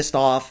he's pissed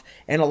off.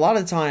 And a lot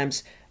of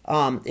times,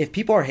 if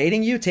people are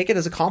hating you, take it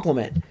as a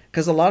compliment,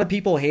 because a lot of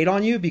people hate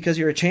on you because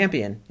you're a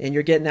champion and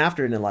you're getting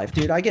after it in life.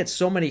 Dude, I get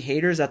so many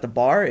haters at the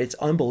bar, it's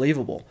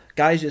unbelievable.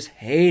 Guys just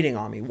hating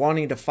on me,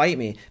 wanting to fight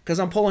me because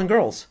I'm pulling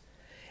girls.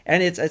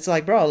 And it's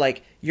like, bro,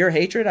 like, your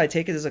hatred, I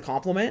take it as a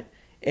compliment.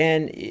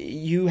 And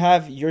you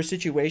have your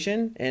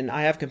situation, and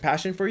I have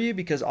compassion for you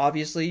because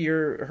obviously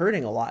you're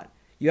hurting a lot.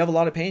 You have a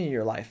lot of pain in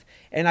your life.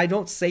 And I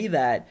don't say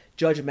that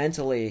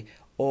judgmentally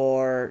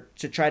or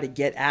to try to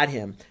get at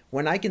him.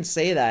 When I can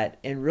say that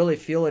and really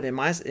feel it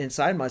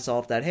inside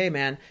myself that, hey,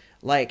 man,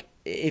 like,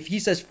 if he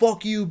says,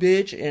 fuck you,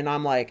 bitch, and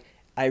I'm like,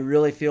 I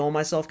really feel in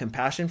myself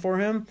compassion for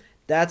him,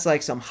 that's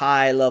like some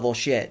high level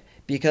shit.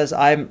 Because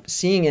I'm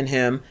seeing in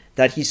him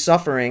that he's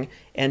suffering,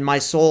 and my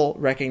soul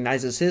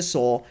recognizes his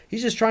soul.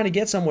 He's just trying to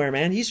get somewhere,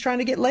 man. He's trying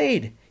to get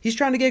laid. He's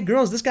trying to get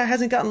girls. This guy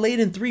hasn't gotten laid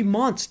in 3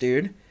 months,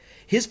 dude.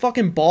 His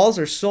fucking balls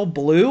are so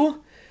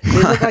blue,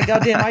 they look like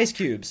goddamn ice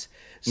cubes.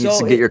 You need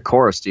to get your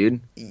chorus, dude.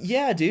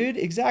 Yeah, dude,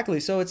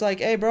 exactly. So it's like,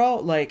 hey, bro,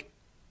 like,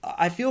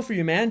 I feel for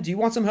you, man. Do you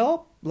want some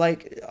help?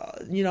 Like,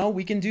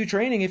 we can do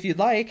training if you'd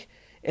like.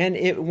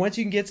 And once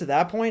you can get to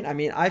that point, I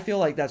mean, I feel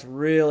like that's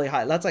really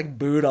high. That's like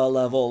Buddha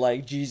level,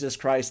 like Jesus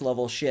Christ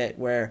level shit,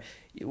 where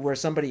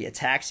somebody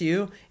attacks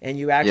you and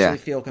you actually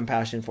feel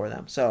compassion for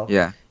them. So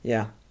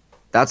yeah,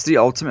 that's the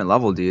ultimate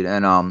level, dude.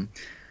 And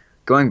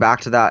going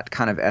back to that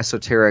kind of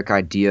esoteric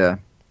idea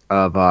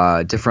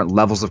of different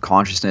levels of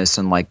consciousness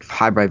and like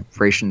high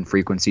vibration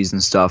frequencies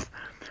and stuff,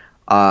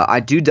 I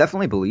do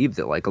definitely believe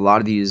that like a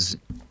lot of these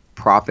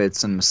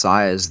prophets and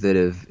messiahs that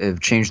have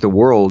changed the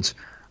world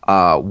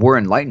were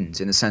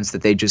enlightened in the sense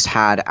that they just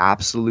had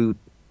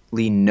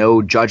absolutely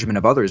no judgment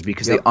of others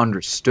because they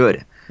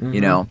understood,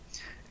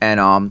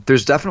 and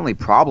there's definitely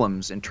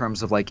problems in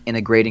terms of like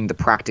integrating the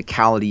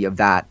practicality of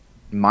that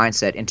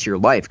mindset into your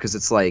life, because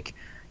it's like,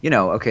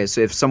 okay,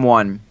 so if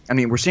someone, I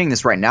mean, we're seeing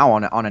this right now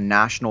on a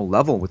national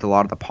level with a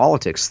lot of the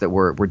politics that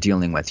we're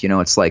dealing with,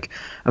 it's like,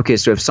 okay,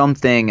 so if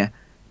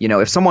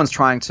someone's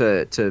trying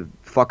to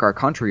fuck our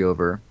country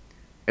over,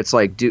 it's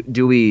like,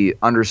 do we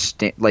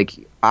understand? Like,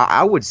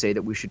 I would say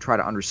that we should try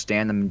to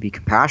understand them and be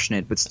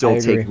compassionate, but still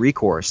take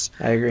recourse.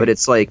 I agree. But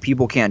it's like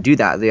people can't do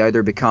that. They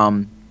either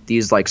become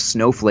these like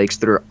snowflakes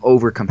that are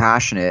over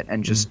compassionate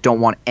and just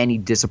don't want any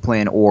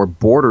discipline or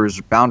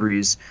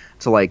boundaries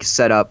to like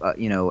set up,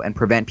 and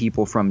prevent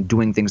people from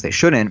doing things they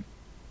shouldn't,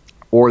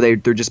 or they're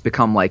just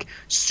become like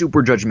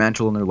super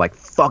judgmental and they're like,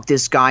 fuck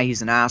this guy,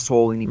 he's an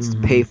asshole, he needs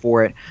to pay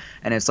for it.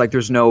 And it's like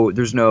there's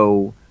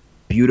no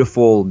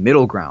beautiful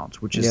middle ground,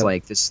 which is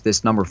like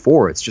this number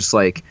 4. It's just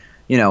like,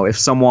 if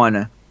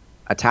someone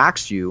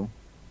attacks you,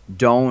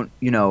 don't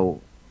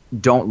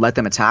let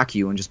them attack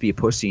you and just be a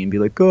pussy and be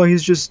like, oh,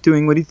 he's just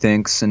doing what he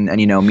thinks, and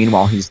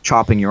meanwhile he's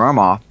chopping your arm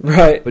off.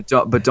 Right. But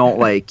don't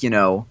like,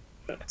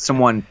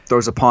 someone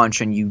throws a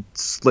punch and you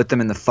slit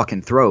them in the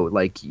fucking throat.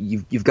 Like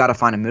you've got to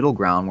find a middle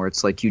ground where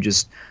it's like you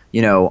just,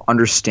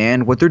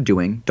 understand what they're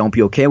doing, don't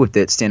be okay with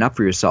it, stand up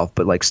for yourself,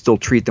 but like still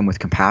treat them with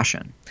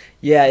compassion.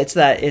 Yeah, it's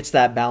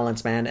that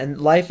balance, man.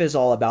 And life is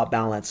all about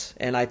balance.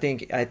 And I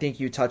think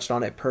you touched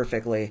on it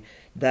perfectly,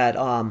 that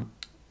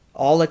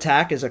all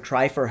attack is a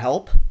cry for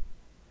help.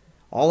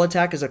 All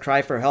attack is a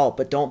cry for help,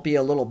 but don't be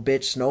a little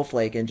bitch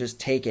snowflake and just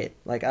take it.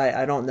 Like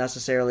I don't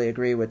necessarily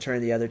agree with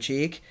turn the other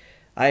cheek.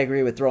 I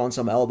agree with throwing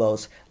some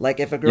elbows. Like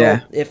if a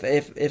girl,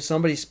 if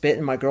somebody spit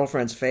in my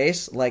girlfriend's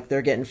face, like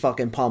they're getting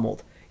fucking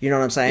pummeled. You know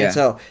what I'm saying? Yeah.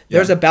 So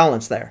there's a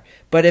balance there.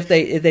 But if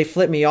they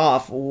flip me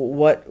off,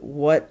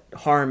 what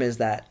harm is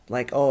that?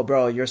 Like, oh,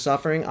 bro, you're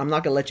suffering. I'm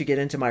not gonna let you get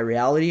into my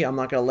reality. I'm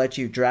not gonna let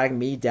you drag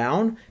me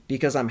down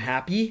because I'm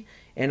happy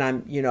and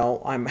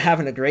I'm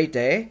having a great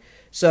day.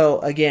 So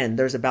again,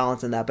 there's a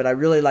balance in that. But I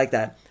really like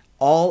that.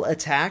 All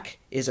attack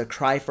is a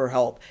cry for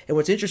help. And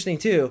what's interesting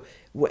too,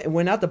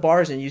 when at the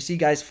bars and you see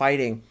guys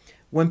fighting,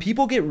 when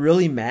people get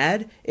really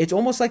mad, it's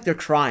almost like they're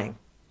crying.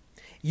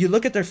 You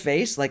look at their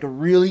face, like a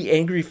really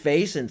angry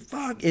face, and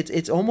fuck,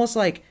 it's almost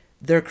like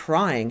they're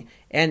crying.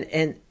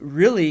 And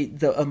really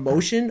the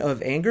emotion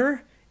of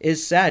anger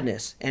is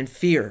sadness and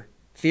fear.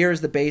 Fear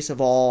is the base of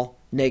all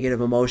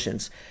negative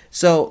emotions.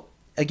 So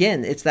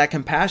again, it's that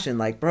compassion,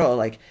 like, bro,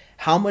 like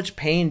how much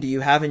pain do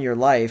you have in your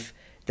life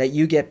that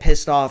you get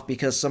pissed off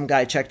because some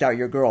guy checked out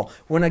your girl?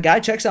 When a guy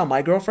checks out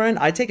my girlfriend,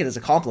 I take it as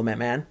a compliment,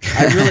 man.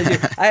 I really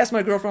do. I ask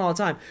my girlfriend all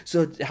the time,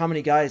 so how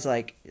many guys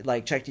like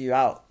checked you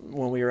out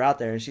when we were out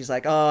there? And she's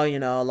like, oh,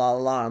 la la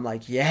la. I'm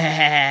like,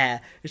 yeah.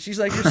 And she's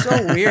like, you're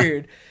so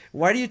weird.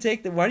 Why do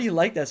you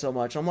like that so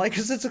much? I'm like,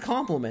 because it's a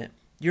compliment.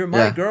 You're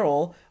my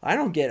girl. I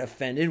don't get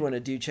offended when a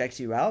dude checks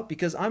you out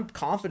because I'm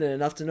confident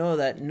enough to know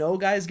that no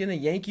guy's going to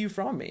yank you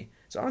from me.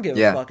 So I don't give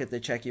a fuck if they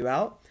check you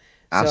out.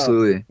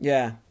 Absolutely. So,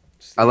 yeah.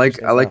 I like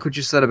what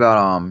you said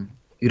about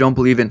you don't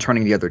believe in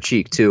turning the other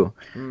cheek too,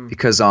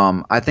 because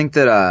I think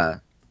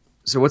that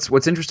so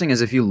what's interesting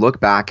is if you look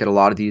back at a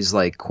lot of these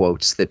like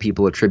quotes that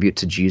people attribute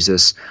to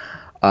Jesus,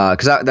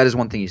 because that is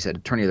one thing you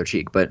said, turn the other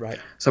cheek. But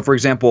so for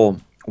example,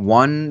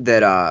 one of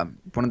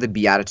the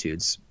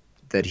Beatitudes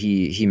that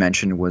he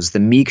mentioned was the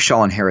meek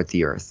shall inherit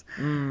the earth.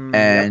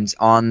 And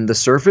on the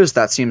surface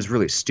that seems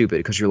really stupid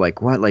because you're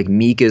like, what? Like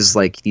meek is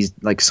like these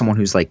like someone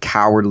who's like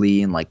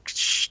cowardly and like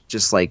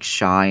just like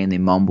shy and they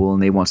mumble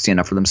and they won't stand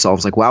up for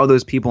themselves. Like, why would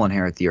those people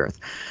inherit the earth?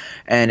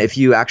 And if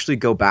you actually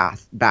go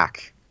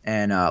back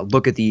and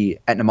look at the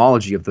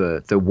etymology of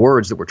the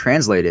words that were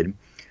translated,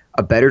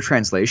 a better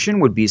translation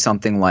would be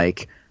something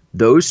like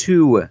those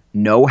who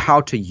know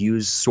how to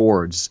use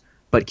swords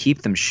but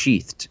keep them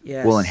sheathed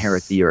will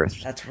inherit the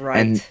earth. That's right.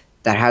 And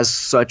that has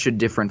such a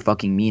different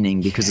fucking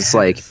meaning because it's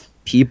like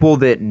people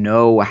that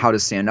know how to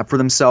stand up for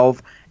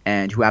themselves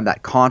and who have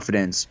that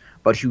confidence,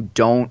 but who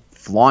don't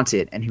flaunt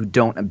it and who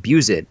don't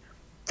abuse it,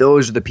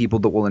 those are the people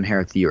that will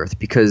inherit the earth.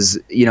 Because,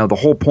 the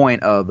whole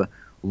point of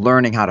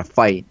learning how to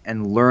fight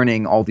and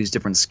learning all these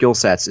different skill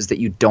sets is that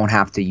you don't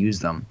have to use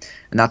them.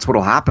 And that's what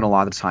will happen a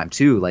lot of the time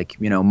too. Like,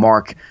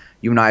 Mark,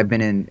 you and I have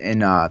been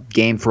in a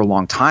game for a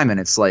long time, and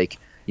it's like,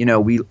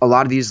 a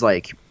lot of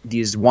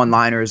these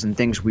one-liners and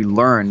things we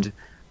learned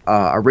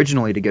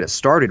originally to get us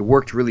started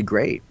worked really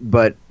great.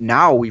 But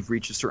now we've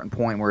reached a certain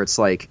point where it's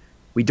like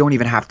we don't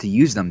even have to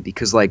use them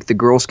because like the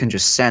girls can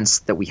just sense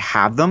that we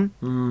have them.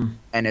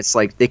 And it's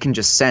like they can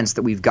just sense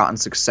that we've gotten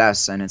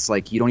success. And it's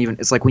like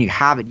it's like when you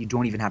have it, you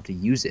don't even have to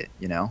use it,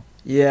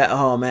 Yeah.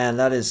 Oh man,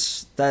 that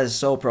is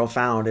so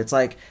profound. It's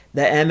like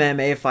the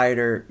MMA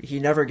fighter, he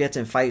never gets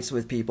in fights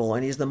with people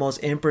and he's the most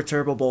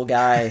imperturbable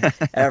guy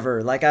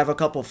ever. Like I have a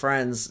couple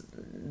friends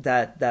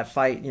that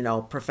fight,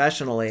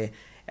 professionally,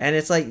 and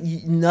it's like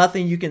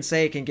nothing you can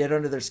say can get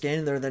under their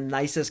skin. They're the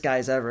nicest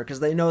guys ever because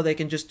they know they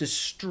can just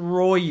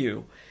destroy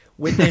you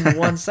within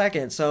 1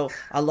 second. So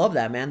I love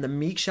that, man. The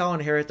meek shall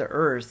inherit the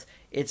earth.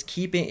 It's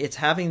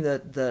having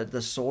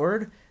the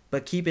sword,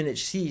 but keeping it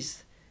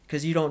sheathed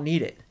because you don't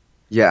need it.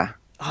 Yeah.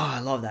 Oh, I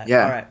love that.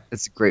 Yeah. All right.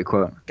 It's a great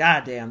quote.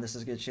 God damn, this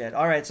is good shit.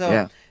 All right.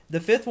 So the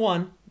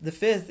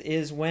fifth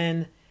is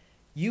when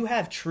you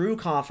have true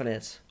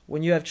confidence,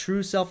 when you have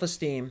true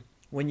self-esteem,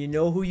 when you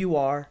know who you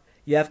are,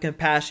 you have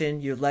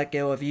compassion, you let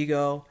go of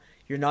ego,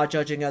 you're not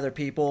judging other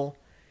people,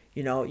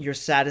 you're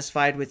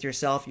satisfied with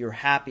yourself, you're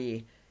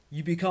happy,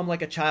 you become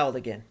like a child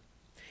again.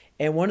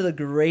 And one of the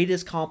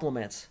greatest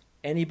compliments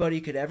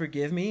anybody could ever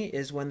give me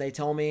is when they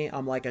tell me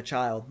I'm like a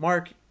child.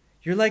 Mark,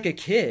 you're like a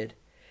kid.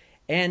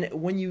 And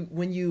when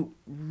you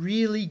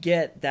really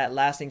get that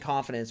lasting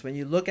confidence, when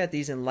you look at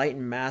these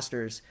enlightened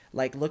masters,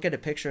 like look at a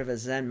picture of a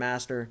Zen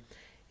master,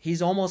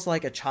 He's almost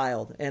like a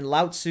child. And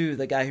Lao Tzu,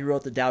 the guy who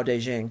wrote the Tao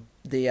Te Ching,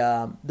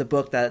 the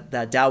book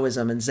that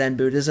Taoism and Zen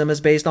Buddhism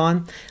is based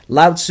on,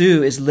 Lao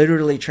Tzu is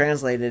literally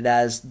translated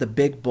as the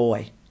big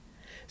boy.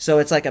 So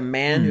it's like a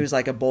man who's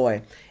like a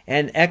boy.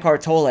 And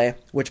Eckhart Tolle,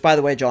 which, by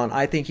the way, John,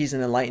 I think he's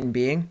an enlightened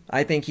being.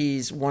 I think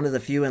he's one of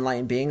the few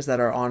enlightened beings that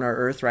are on our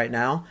earth right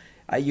now.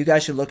 You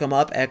guys should look him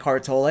up,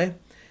 Eckhart Tolle.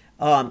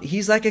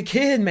 He's like a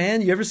kid,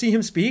 man. You ever see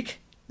him speak?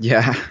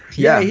 Yeah.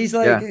 He's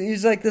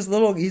like this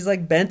little, he's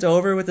like bent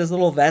over with his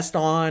little vest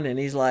on, and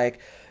he's like,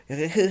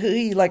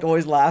 he like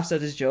always laughs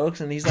at his jokes,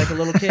 and he's like a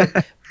little kid.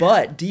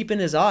 But deep in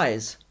his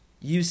eyes,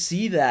 you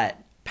see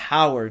that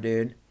power,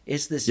 dude.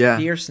 It's this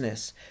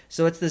fierceness.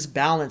 So it's this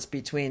balance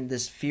between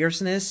this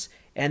fierceness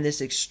and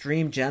this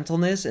extreme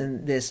gentleness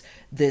and this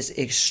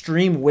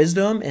extreme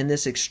wisdom and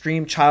this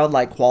extreme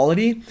childlike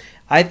quality.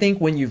 I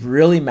think when you've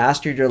really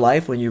mastered your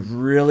life, when you've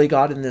really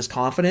gotten this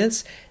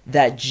confidence,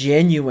 that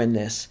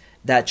genuineness,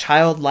 that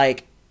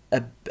childlike,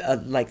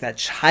 like that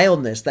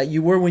childness that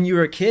you were when you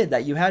were a kid,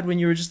 that you had when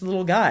you were just a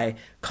little guy,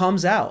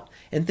 comes out.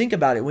 And think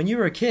about it. When you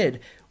were a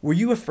kid, were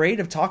you afraid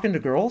of talking to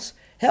girls?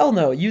 Hell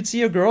no. You'd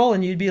see a girl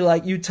and you'd be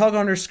like, you'd tug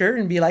on her skirt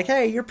and be like,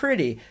 hey, you're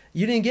pretty.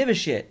 You didn't give a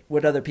shit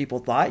what other people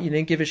thought. You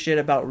didn't give a shit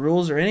about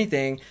rules or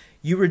anything.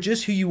 You were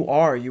just who you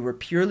are. You were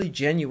purely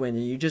genuine,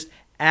 and you just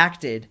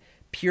acted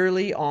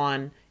purely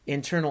on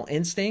internal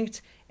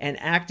instinct and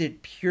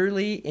acted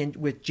purely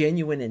with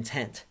genuine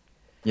intent.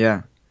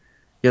 Yeah.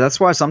 Yeah, that's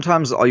why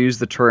sometimes I'll use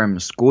the term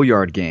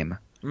schoolyard game,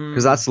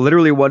 because that's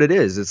literally what it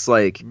is. It's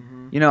like,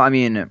 you know, I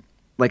mean,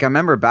 like I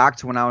remember back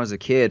to when I was a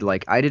kid,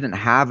 like I didn't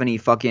have any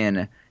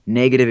fucking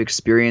negative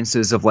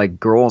experiences of like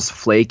girls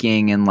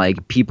flaking and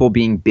like people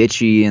being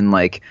bitchy and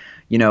like,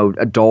 you know,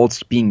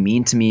 adults being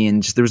mean to me,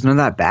 and just there was none of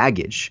that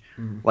baggage.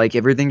 Like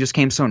everything just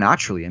came so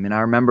naturally. I mean,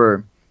 I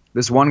remember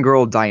this one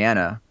girl,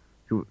 Diana,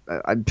 who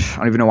I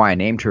don't even know why I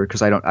named her,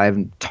 because I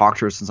haven't talked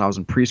to her since I was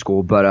in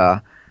preschool, but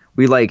I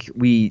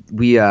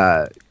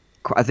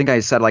think I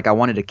said like I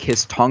wanted to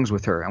kiss tongues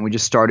with her, and we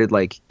just started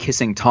like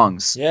kissing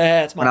tongues.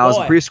 Yeah, it's my when boy. I was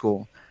in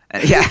preschool.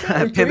 And,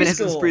 yeah,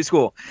 Pimmins is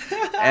preschool,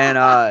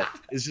 and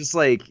it's just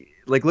like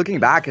looking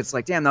back, it's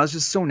like, damn, that was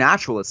just so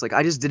natural. It's like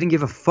I just didn't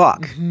give a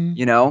fuck,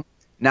 you know.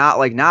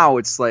 Now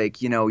it's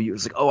like, you know,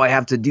 it's like, oh, I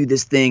have to do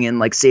this thing and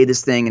like say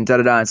this thing and da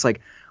da da. It's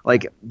like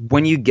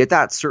when you get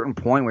that certain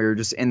point where you're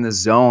just in the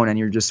zone and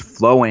you're just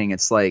flowing,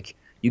 it's like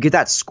you get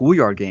that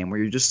schoolyard game where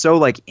you're just so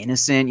like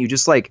innocent. You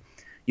just like,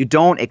 you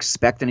don't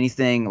expect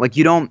anything. Like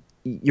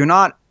you're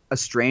not a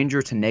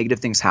stranger to negative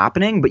things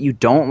happening, but you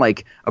don't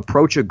like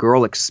approach a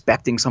girl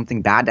expecting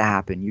something bad to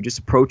happen. You just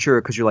approach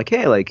her because you're like,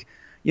 hey, like,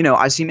 you know,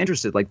 I seem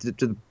interested. Like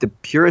the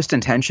purest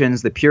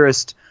intentions, the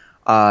purest,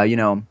 you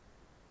know,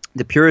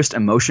 the purest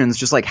emotions,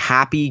 just like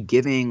happy,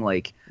 giving,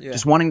 like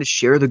just wanting to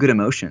share the good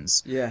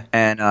emotions. Yeah.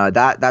 And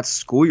that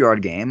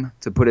schoolyard game,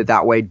 to put it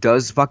that way,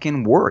 does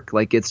fucking work.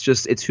 Like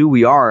it's who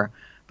we are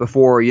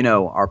before, you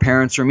know, our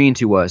parents are mean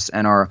to us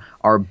and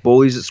our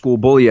bullies at school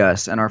bully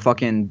us and our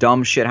fucking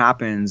dumb shit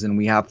happens and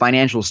we have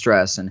financial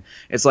stress. And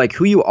it's like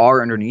who you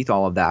are underneath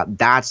all of that.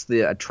 That's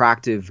the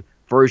attractive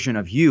version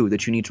of you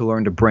that you need to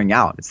learn to bring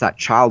out. It's that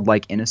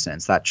childlike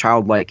innocence, that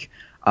childlike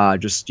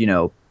just, you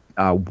know,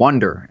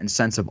 wonder and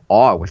sense of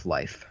awe with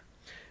life.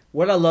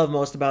 What I love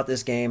most about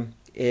this game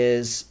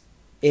is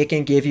it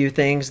can give you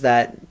things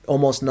that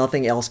almost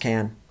nothing else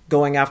can.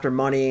 Going after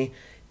money,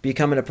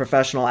 becoming a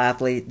professional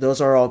athlete,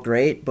 those are all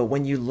great. But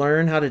when you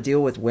learn how to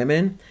deal with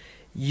women,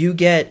 you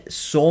get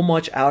so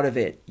much out of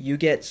it. You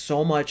get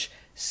so much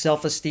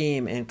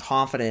self-esteem and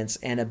confidence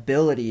and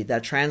ability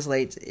that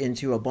translates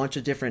into a bunch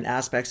of different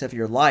aspects of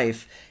your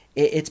life.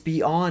 It's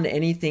beyond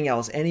anything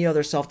else, any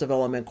other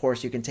self-development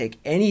course you can take,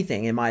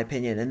 anything, in my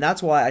opinion. And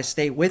that's why I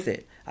stay with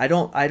it. I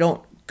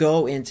don't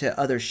go into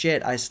other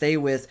shit. I stay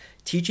with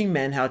teaching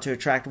men how to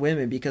attract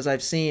women, because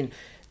I've seen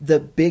the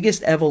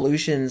biggest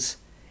evolutions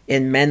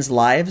in men's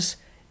lives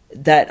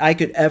that I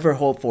could ever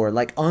hope for,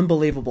 like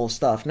unbelievable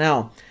stuff.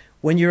 Now,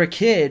 when you're a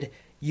kid,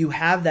 you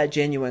have that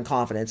genuine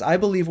confidence. I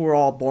believe we're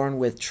all born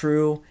with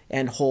true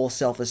and whole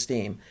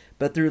self-esteem.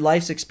 But through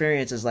life's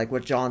experiences, like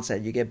what John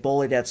said, you get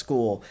bullied at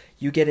school,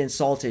 you get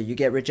insulted, you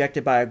get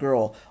rejected by a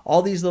girl.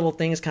 All these little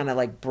things kind of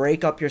like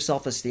break up your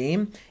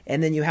self-esteem,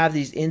 and then you have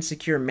these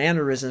insecure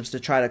mannerisms to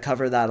try to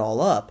cover that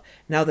all up.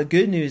 Now, the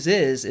good news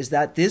is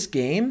that this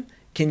game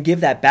can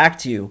give that back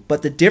to you.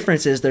 But the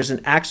difference is there's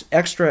an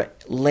extra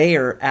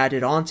layer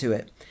added onto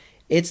it.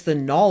 It's the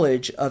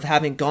knowledge of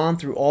having gone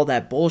through all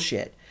that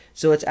bullshit.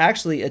 So it's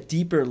actually a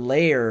deeper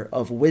layer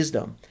of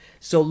wisdom.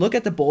 So look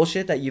at the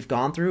bullshit that you've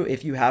gone through,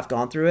 if you have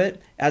gone through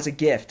it, as a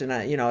gift.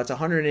 And, you know, it's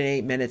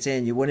 108 minutes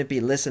in. You wouldn't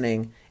be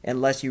listening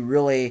unless you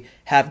really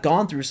have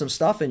gone through some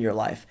stuff in your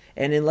life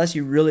and unless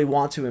you really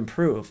want to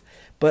improve.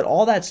 But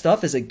all that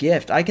stuff is a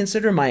gift. I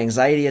consider my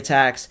anxiety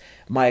attacks,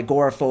 my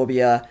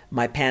agoraphobia,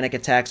 my panic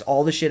attacks,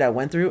 all the shit I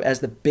went through as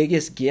the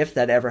biggest gift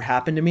that ever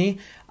happened to me.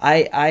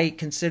 I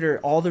consider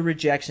all the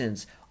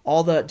rejections,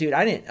 dude,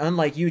 I didn't,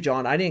 unlike you,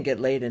 John, I didn't get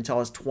laid until I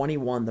was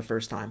 21 the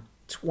first time.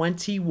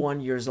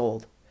 21 years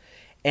old.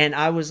 And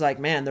I was like,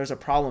 man, there's a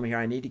problem here.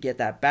 I need to get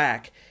that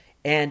back.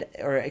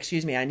 or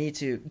excuse me, I need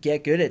to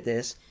get good at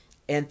this.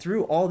 And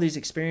through all these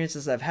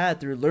experiences I've had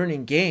through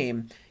learning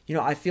game,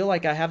 I feel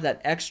like I have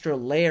that extra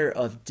layer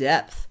of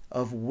depth,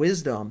 of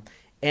wisdom.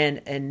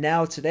 And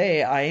now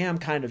today I am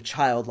kind of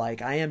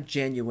childlike. I am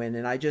genuine,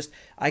 and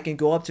I can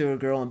go up to a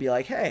girl and be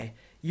like, "Hey,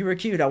 you were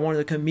cute. I wanted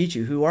to come meet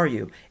you. Who are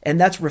you?" And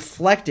that's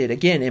reflected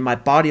again in my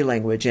body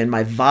language and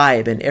my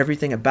vibe and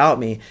everything about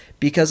me,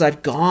 because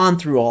I've gone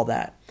through all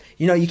that.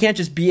 You can't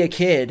just be a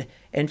kid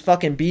and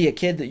fucking be a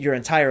kid your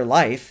entire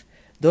life.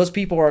 Those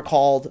people are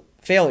called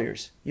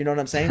failures. You know what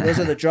I'm saying? Those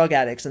are the drug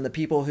addicts and the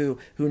people who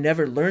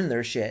never learn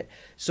their shit.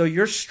 So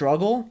your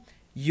struggle,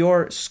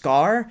 your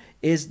scar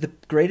is the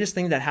greatest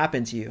thing that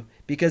happened to you,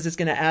 because it's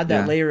going to add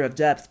that layer of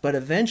depth. But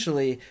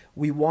eventually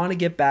we want to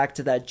get back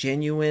to that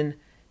genuine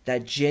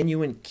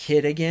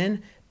kid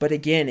again. But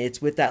again,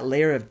 it's with that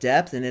layer of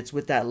depth, and it's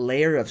with that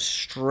layer of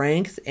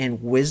strength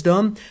and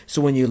wisdom.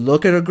 So when you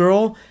look at a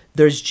girl,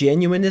 there's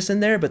genuineness in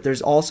there, but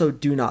there's also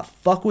do not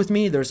fuck with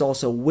me. There's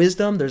also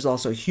wisdom. There's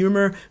also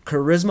humor,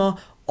 charisma.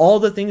 All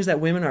the things that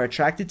women are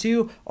attracted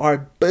to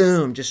are,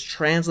 boom, just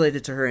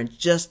translated to her in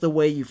just the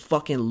way you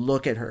fucking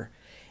look at her.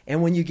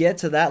 And when you get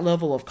to that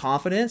level of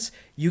confidence,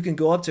 you can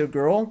go up to a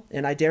girl,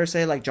 and I dare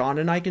say like John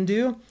and I can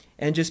do,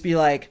 and just be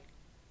like,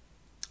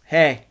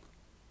 "Hey,"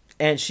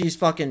 and she's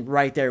fucking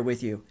right there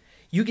with you.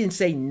 You can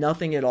say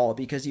nothing at all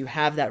because you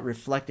have that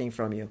reflecting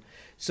from you.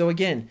 So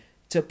again,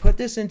 to put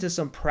this into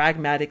some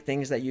pragmatic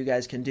things that you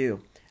guys can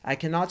do, I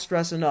cannot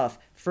stress enough.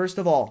 First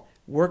of all,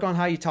 work on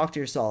how you talk to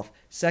yourself.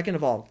 Second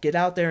of all, get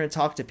out there and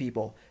talk to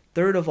people.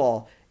 Third of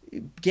all,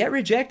 get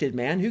rejected,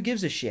 man. Who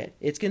gives a shit?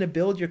 It's going to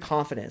build your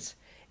confidence.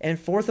 And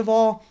fourth of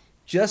all,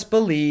 just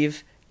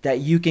believe that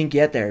you can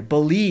get there.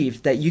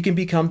 Believe that you can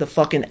become the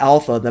fucking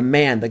alpha, the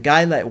man, the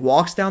guy that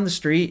walks down the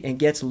street and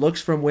gets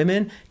looks from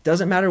women.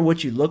 Doesn't matter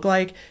what you look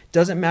like.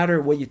 Doesn't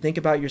matter what you think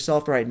about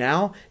yourself right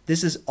now.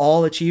 This is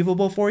all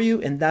achievable for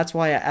you. And that's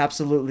why I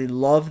absolutely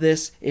love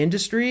this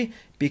industry,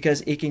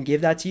 because it can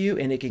give that to you,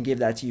 and it can give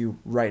that to you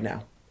right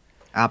now.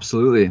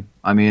 Absolutely.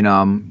 I mean,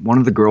 one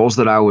of the girls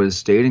that I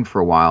was dating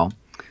for a while,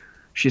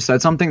 she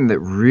said something that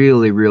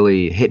really,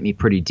 really hit me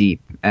pretty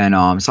deep. And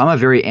so I'm a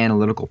very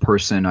analytical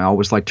person. I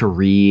always like to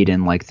read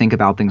and like think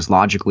about things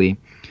logically.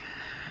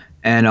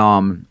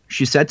 And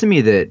she said to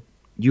me that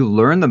you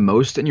learn the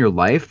most in your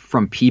life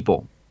from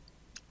people.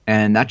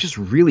 And that just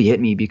really hit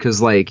me,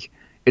 because like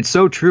it's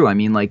so true. I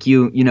mean, like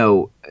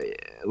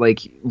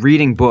like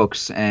reading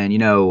books and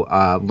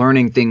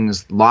learning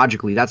things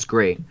logically, that's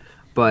great.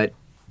 But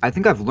I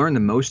think I've learned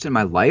the most in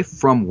my life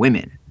from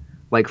women.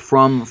 Like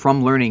from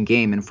learning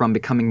game and from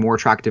becoming more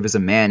attractive as a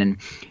man. And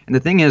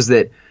the thing is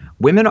that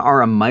women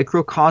are a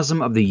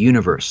microcosm of the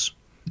universe.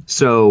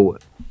 So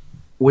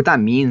what that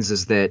means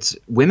is that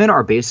women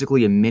are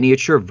basically a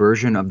miniature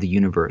version of the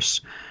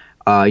universe.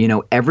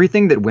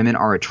 Everything that women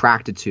are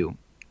attracted to,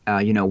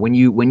 when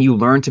you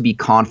learn to be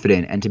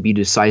confident and to be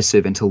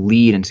decisive and to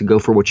lead and to go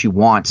for what you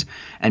want,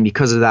 and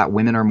because of that,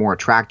 women are more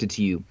attracted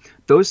to you.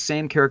 Those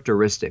same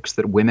characteristics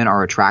that women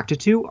are attracted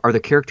to are the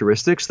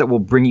characteristics that will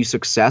bring you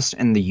success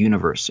in the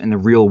universe, in the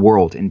real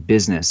world, in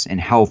business, in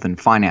health and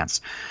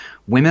finance.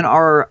 Women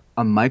are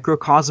a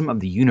microcosm of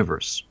the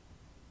universe.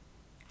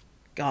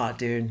 God,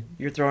 dude,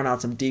 you're throwing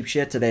out some deep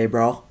shit today,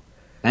 bro.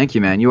 Thank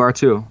you, man. You are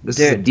too. This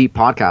is a deep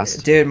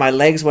podcast. Dude, my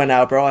legs went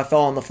out, bro. I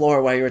fell on the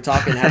floor while you were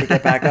talking. Had to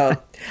get back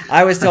up.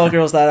 I always tell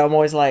girls that I'm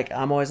always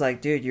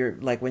like, dude, you're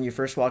like, when you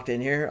first walked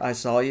in here, I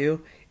saw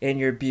you and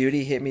your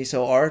beauty hit me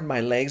so hard, my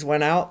legs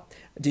went out.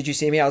 Did you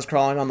see me? I was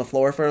crawling on the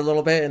floor for a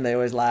little bit, and they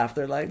always laugh.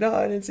 They're like, "No,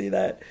 I didn't see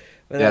that."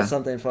 But that's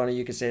something funny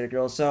you could say to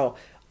girls. So,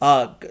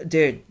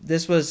 dude,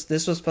 this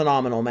was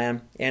phenomenal,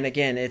 man. And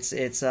again, it's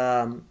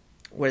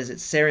what is it?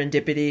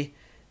 Serendipity,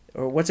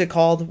 or what's it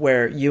called?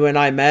 Where you and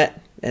I met,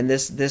 and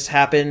this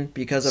happened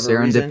because of a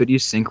reason.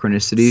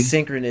 Synchronicity.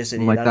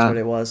 Synchronicity. That's what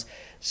it was.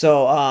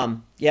 So,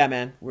 yeah,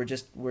 man, we're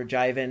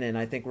jiving, and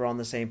I think we're on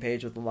the same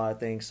page with a lot of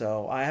things.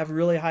 So I have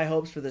really high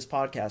hopes for this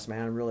podcast,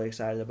 man. I'm really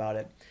excited about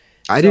it.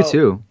 I do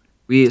too.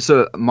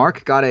 So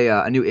Mark got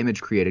a new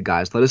image created,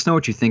 guys. Let us know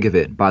what you think of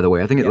it, by the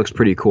way. I think it looks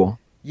pretty cool.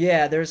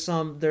 Yeah, there's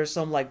some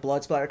like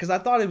blood splatter, because I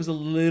thought it was a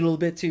little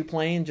bit too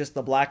plain, just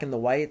the black and the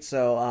white.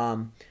 So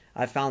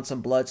I found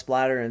some blood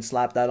splatter and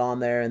slapped that on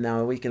there, and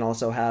now we can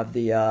also have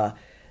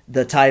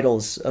the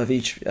titles of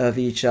each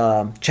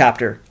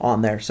chapter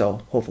on there.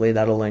 So hopefully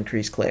that'll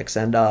increase clicks.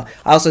 And I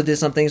also did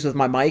some things with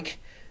my mic,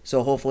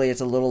 so hopefully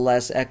it's a little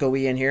less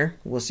echoey in here.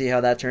 We'll see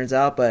how that turns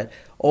out, but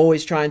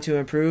always trying to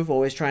improve,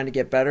 always trying to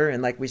get better.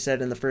 And like we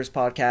said in the first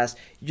podcast,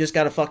 you just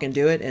got to fucking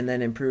do it and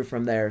then improve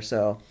from there.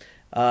 So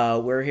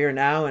we're here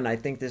now, and I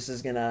think this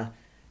is gonna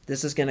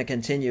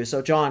continue.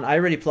 So John, I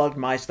already plugged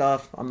my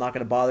stuff. I'm not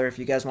gonna bother. If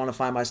you guys want to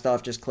find my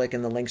stuff, just click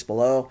in the links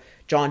below.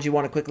 John, do you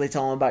want to quickly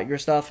tell them about your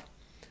stuff?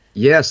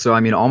 Yeah, so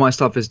I mean, all my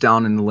stuff is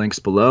down in the links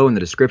below in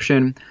the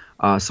description.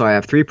 So I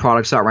have 3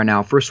 products out right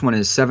now. First one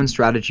is 7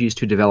 Strategies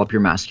to Develop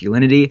Your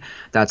Masculinity.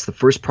 That's the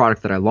first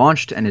product that I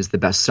launched and is the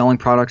best-selling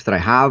product that I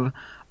have.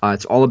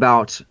 It's all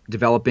about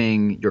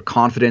developing your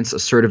confidence,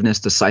 assertiveness,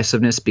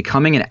 decisiveness,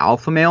 becoming an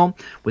alpha male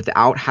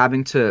without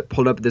having to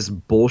put up this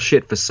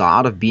bullshit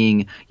facade of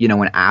being,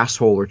 an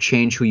asshole or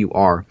change who you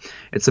are.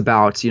 It's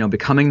about,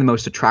 becoming the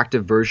most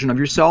attractive version of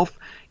yourself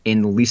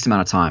in the least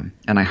amount of time.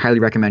 And I highly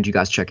recommend you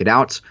guys check it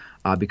out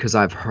because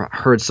I've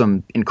heard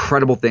some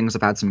incredible things.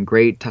 I've had some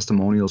great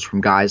testimonials from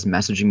guys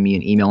messaging me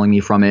and emailing me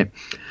from it.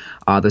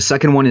 The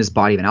second one is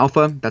Body of an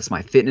Alpha. That's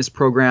my fitness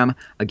program.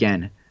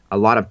 Again, a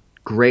lot of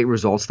great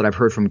results that I've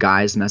heard from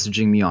guys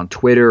messaging me on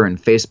Twitter and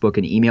Facebook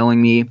and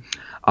emailing me.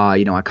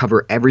 I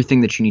cover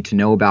everything that you need to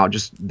know about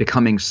just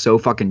becoming so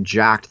fucking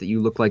jacked that you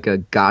look like a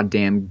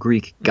goddamn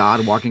Greek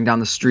god walking down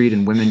the street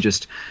and women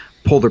just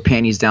pull their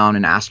panties down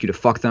and ask you to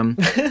fuck them.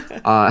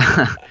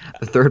 The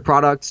third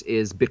product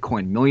is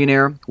Bitcoin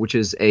Millionaire, which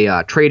is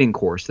a trading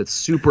course that's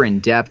super in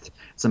depth.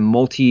 It's a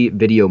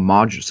multi-video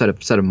set of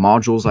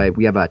modules.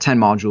 We have 10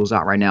 modules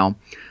out right now.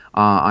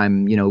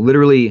 I'm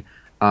literally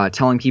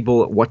telling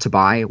people what to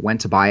buy, when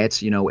to buy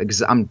it.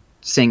 I'm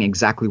saying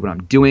exactly what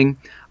I'm doing.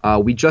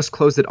 We just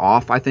closed it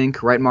off, I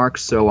think, right, Mark?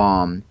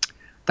 So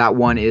that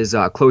one is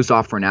closed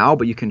off for now,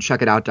 but you can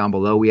check it out down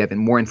below. We have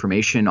more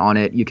information on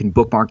it. You can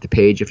bookmark the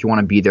page if you want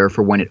to be there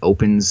for when it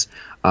opens,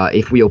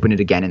 if we open it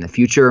again in the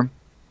future.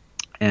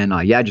 And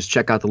just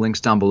check out the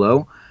links down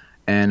below.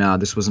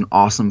 And this was an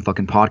awesome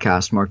fucking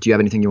podcast. Mark, do you have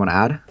anything you want to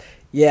add?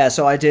 Yeah,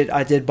 so I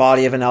did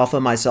Body of an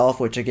Alpha myself,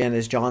 which again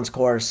is John's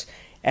course.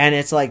 And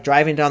it's like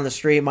driving down the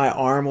street, my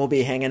arm will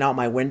be hanging out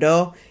my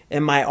window,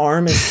 and my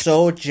arm is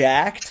so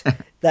jacked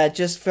that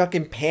just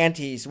fucking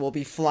panties will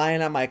be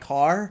flying at my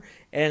car.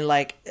 And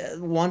like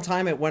one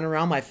time it went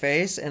around my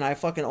face, and I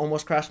fucking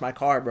almost crashed my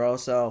car, bro.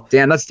 So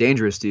damn, that's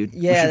dangerous, dude.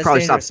 Yeah, you should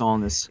probably dangerous. stop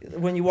selling this.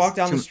 When you walk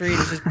down the street,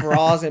 it's just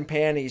bras and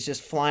panties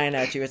just flying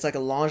at you. It's like a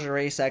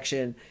lingerie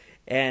section,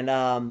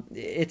 and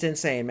it's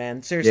insane,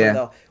 man. Seriously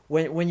though,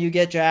 when you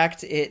get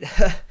jacked, it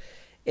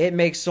it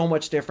makes so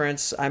much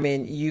difference. I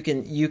mean, you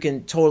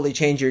can totally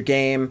change your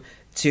game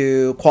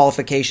to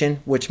qualification,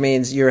 which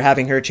means you're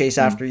having her chase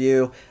after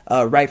you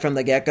right from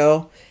the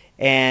get-go,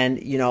 and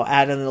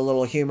add in a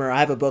little humor. I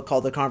have a book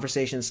called The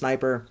Conversation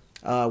Sniper,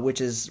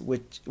 which is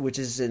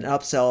an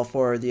upsell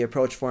for the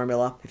approach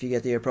formula. If you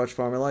get the approach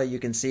formula, you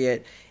can see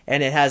it,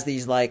 and it has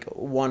these like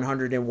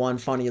 101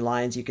 funny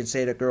lines you can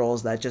say to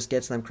girls that just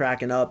gets them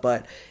cracking up.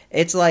 But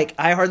it's like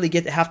I hardly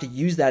have to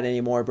use that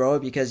anymore, bro,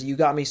 because you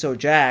got me so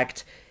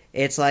jacked.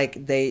 It's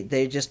like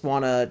they just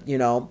want to,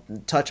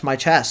 touch my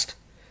chesticles,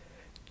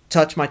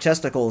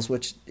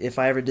 which if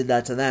I ever did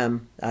that to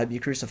them, I'd be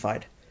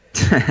crucified.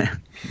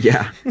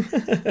 Yeah,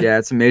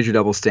 it's a major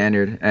double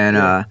standard.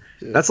 And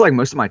that's like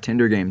most of my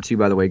Tinder game too,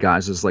 by the way,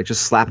 guys, is like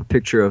just slap a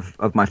picture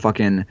of my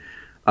fucking,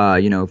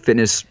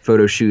 fitness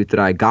photo shoot that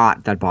I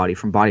got that body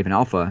from Body of an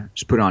Alpha.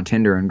 Just put it on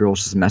Tinder and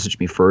girls just message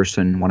me first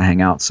and want to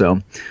hang out. So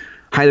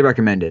highly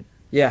recommend it.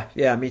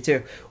 Yeah, me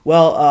too.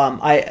 Well,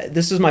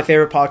 this is my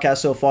favorite podcast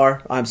so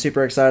far. I'm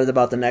super excited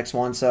about the next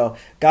one. So,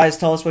 guys,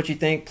 tell us what you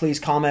think. Please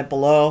comment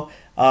below.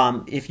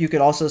 If you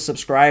could also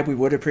subscribe, we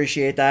would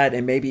appreciate that,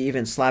 and maybe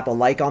even slap a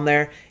like on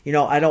there.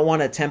 I don't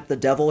want to tempt the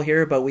devil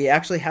here, but we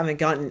actually haven't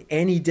gotten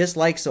any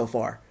dislikes so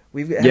far.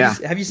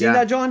 Have you seen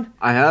that, John?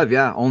 I have,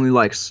 yeah. Only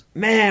likes.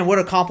 Man, what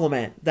a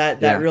compliment.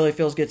 That really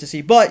feels good to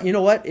see. But you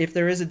know what? If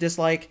there is a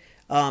dislike,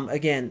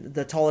 again,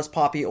 the tallest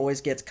poppy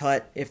always gets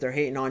cut. If they're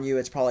hating on you,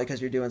 it's probably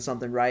because you're doing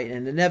something right.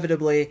 And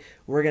inevitably,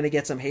 we're going to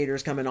get some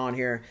haters coming on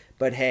here.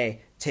 But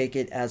hey, take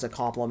it as a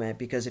compliment,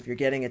 because if you're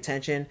getting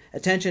attention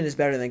is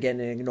better than getting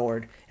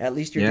ignored. At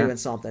least you're doing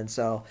something.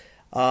 So,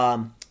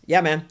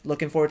 man,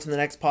 looking forward to the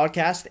next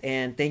podcast.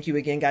 And thank you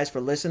again, guys,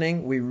 for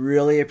listening. We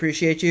really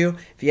appreciate you.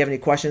 If you have any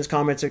questions,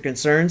 comments, or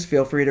concerns,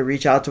 feel free to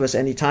reach out to us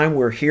anytime.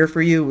 We're here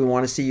for you. We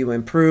want to see you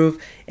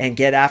improve and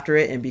get after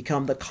it and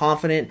become the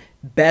confident,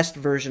 best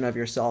version of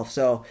yourself.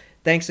 So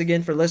thanks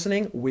again for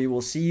listening. We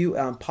will see you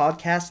on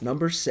podcast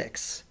number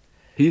 6.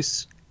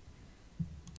 Peace.